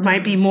you, or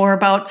might be more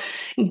about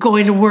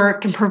going to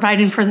work and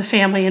providing for the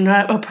family and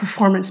a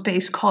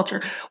performance-based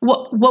culture?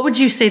 What would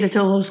you say to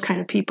those kind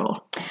of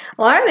people?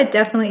 Well, I would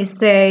definitely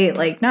say,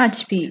 like, not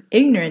to be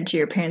ignorant to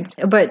your parents,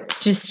 but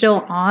to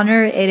still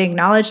honor and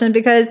acknowledge them,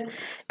 because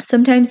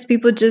sometimes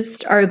people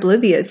just are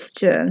oblivious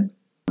to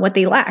what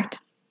they lacked.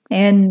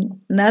 And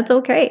that's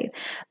okay.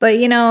 But,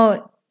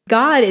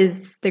 God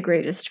is the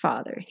greatest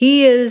father.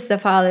 He is the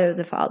father of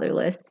the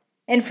fatherless.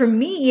 And for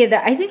me,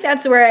 I think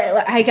that's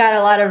where I got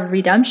a lot of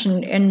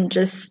redemption and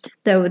just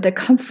the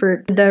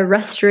comfort, the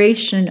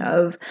restoration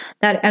of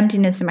that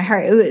emptiness in my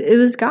heart. It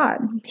was God.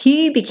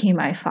 He became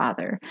my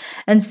father.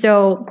 And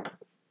so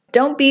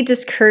don't be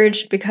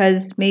discouraged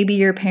because maybe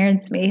your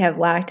parents may have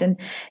lacked. And,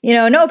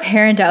 no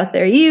parent out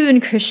there,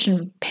 even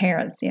Christian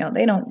parents,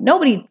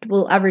 nobody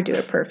will ever do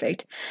it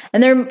perfect.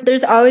 And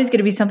there's always going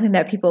to be something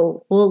that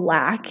people will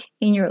lack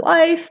in your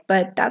life,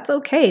 but that's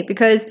okay,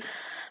 because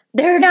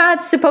they're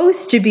not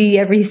supposed to be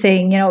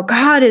everything.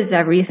 God is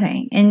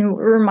everything. And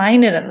we're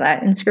reminded of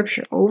that in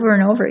scripture over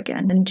and over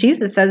again. And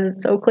Jesus says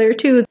it's so clear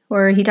too,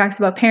 where he talks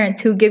about parents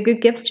who give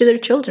good gifts to their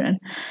children.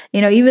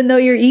 Even though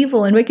you're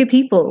evil and wicked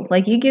people,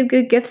 like you give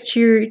good gifts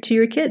to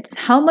your kids.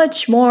 How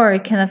much more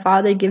can the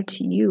Father give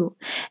to you?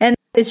 And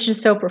it's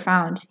just so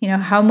profound,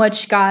 how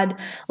much God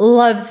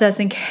loves us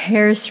and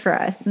cares for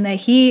us, and that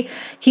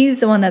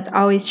He's the one that's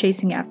always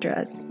chasing after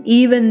us.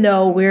 Even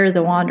though we're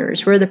the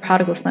wanderers, we're the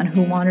prodigal son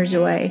who wanders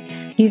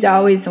away, He's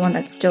always the one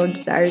that still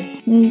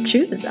desires and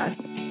chooses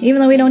us, even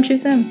though we don't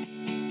choose Him.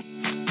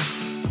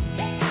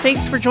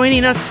 Thanks for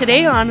joining us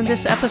today on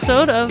this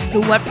episode of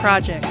The What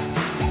Project.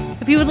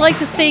 If you would like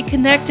to stay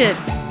connected,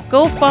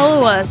 go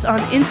follow us on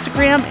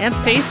Instagram and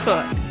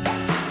Facebook.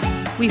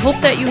 We hope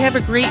that you have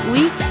a great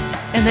week,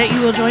 and that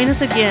you will join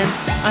us again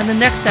on the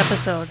next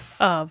episode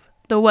of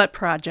The What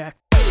Project.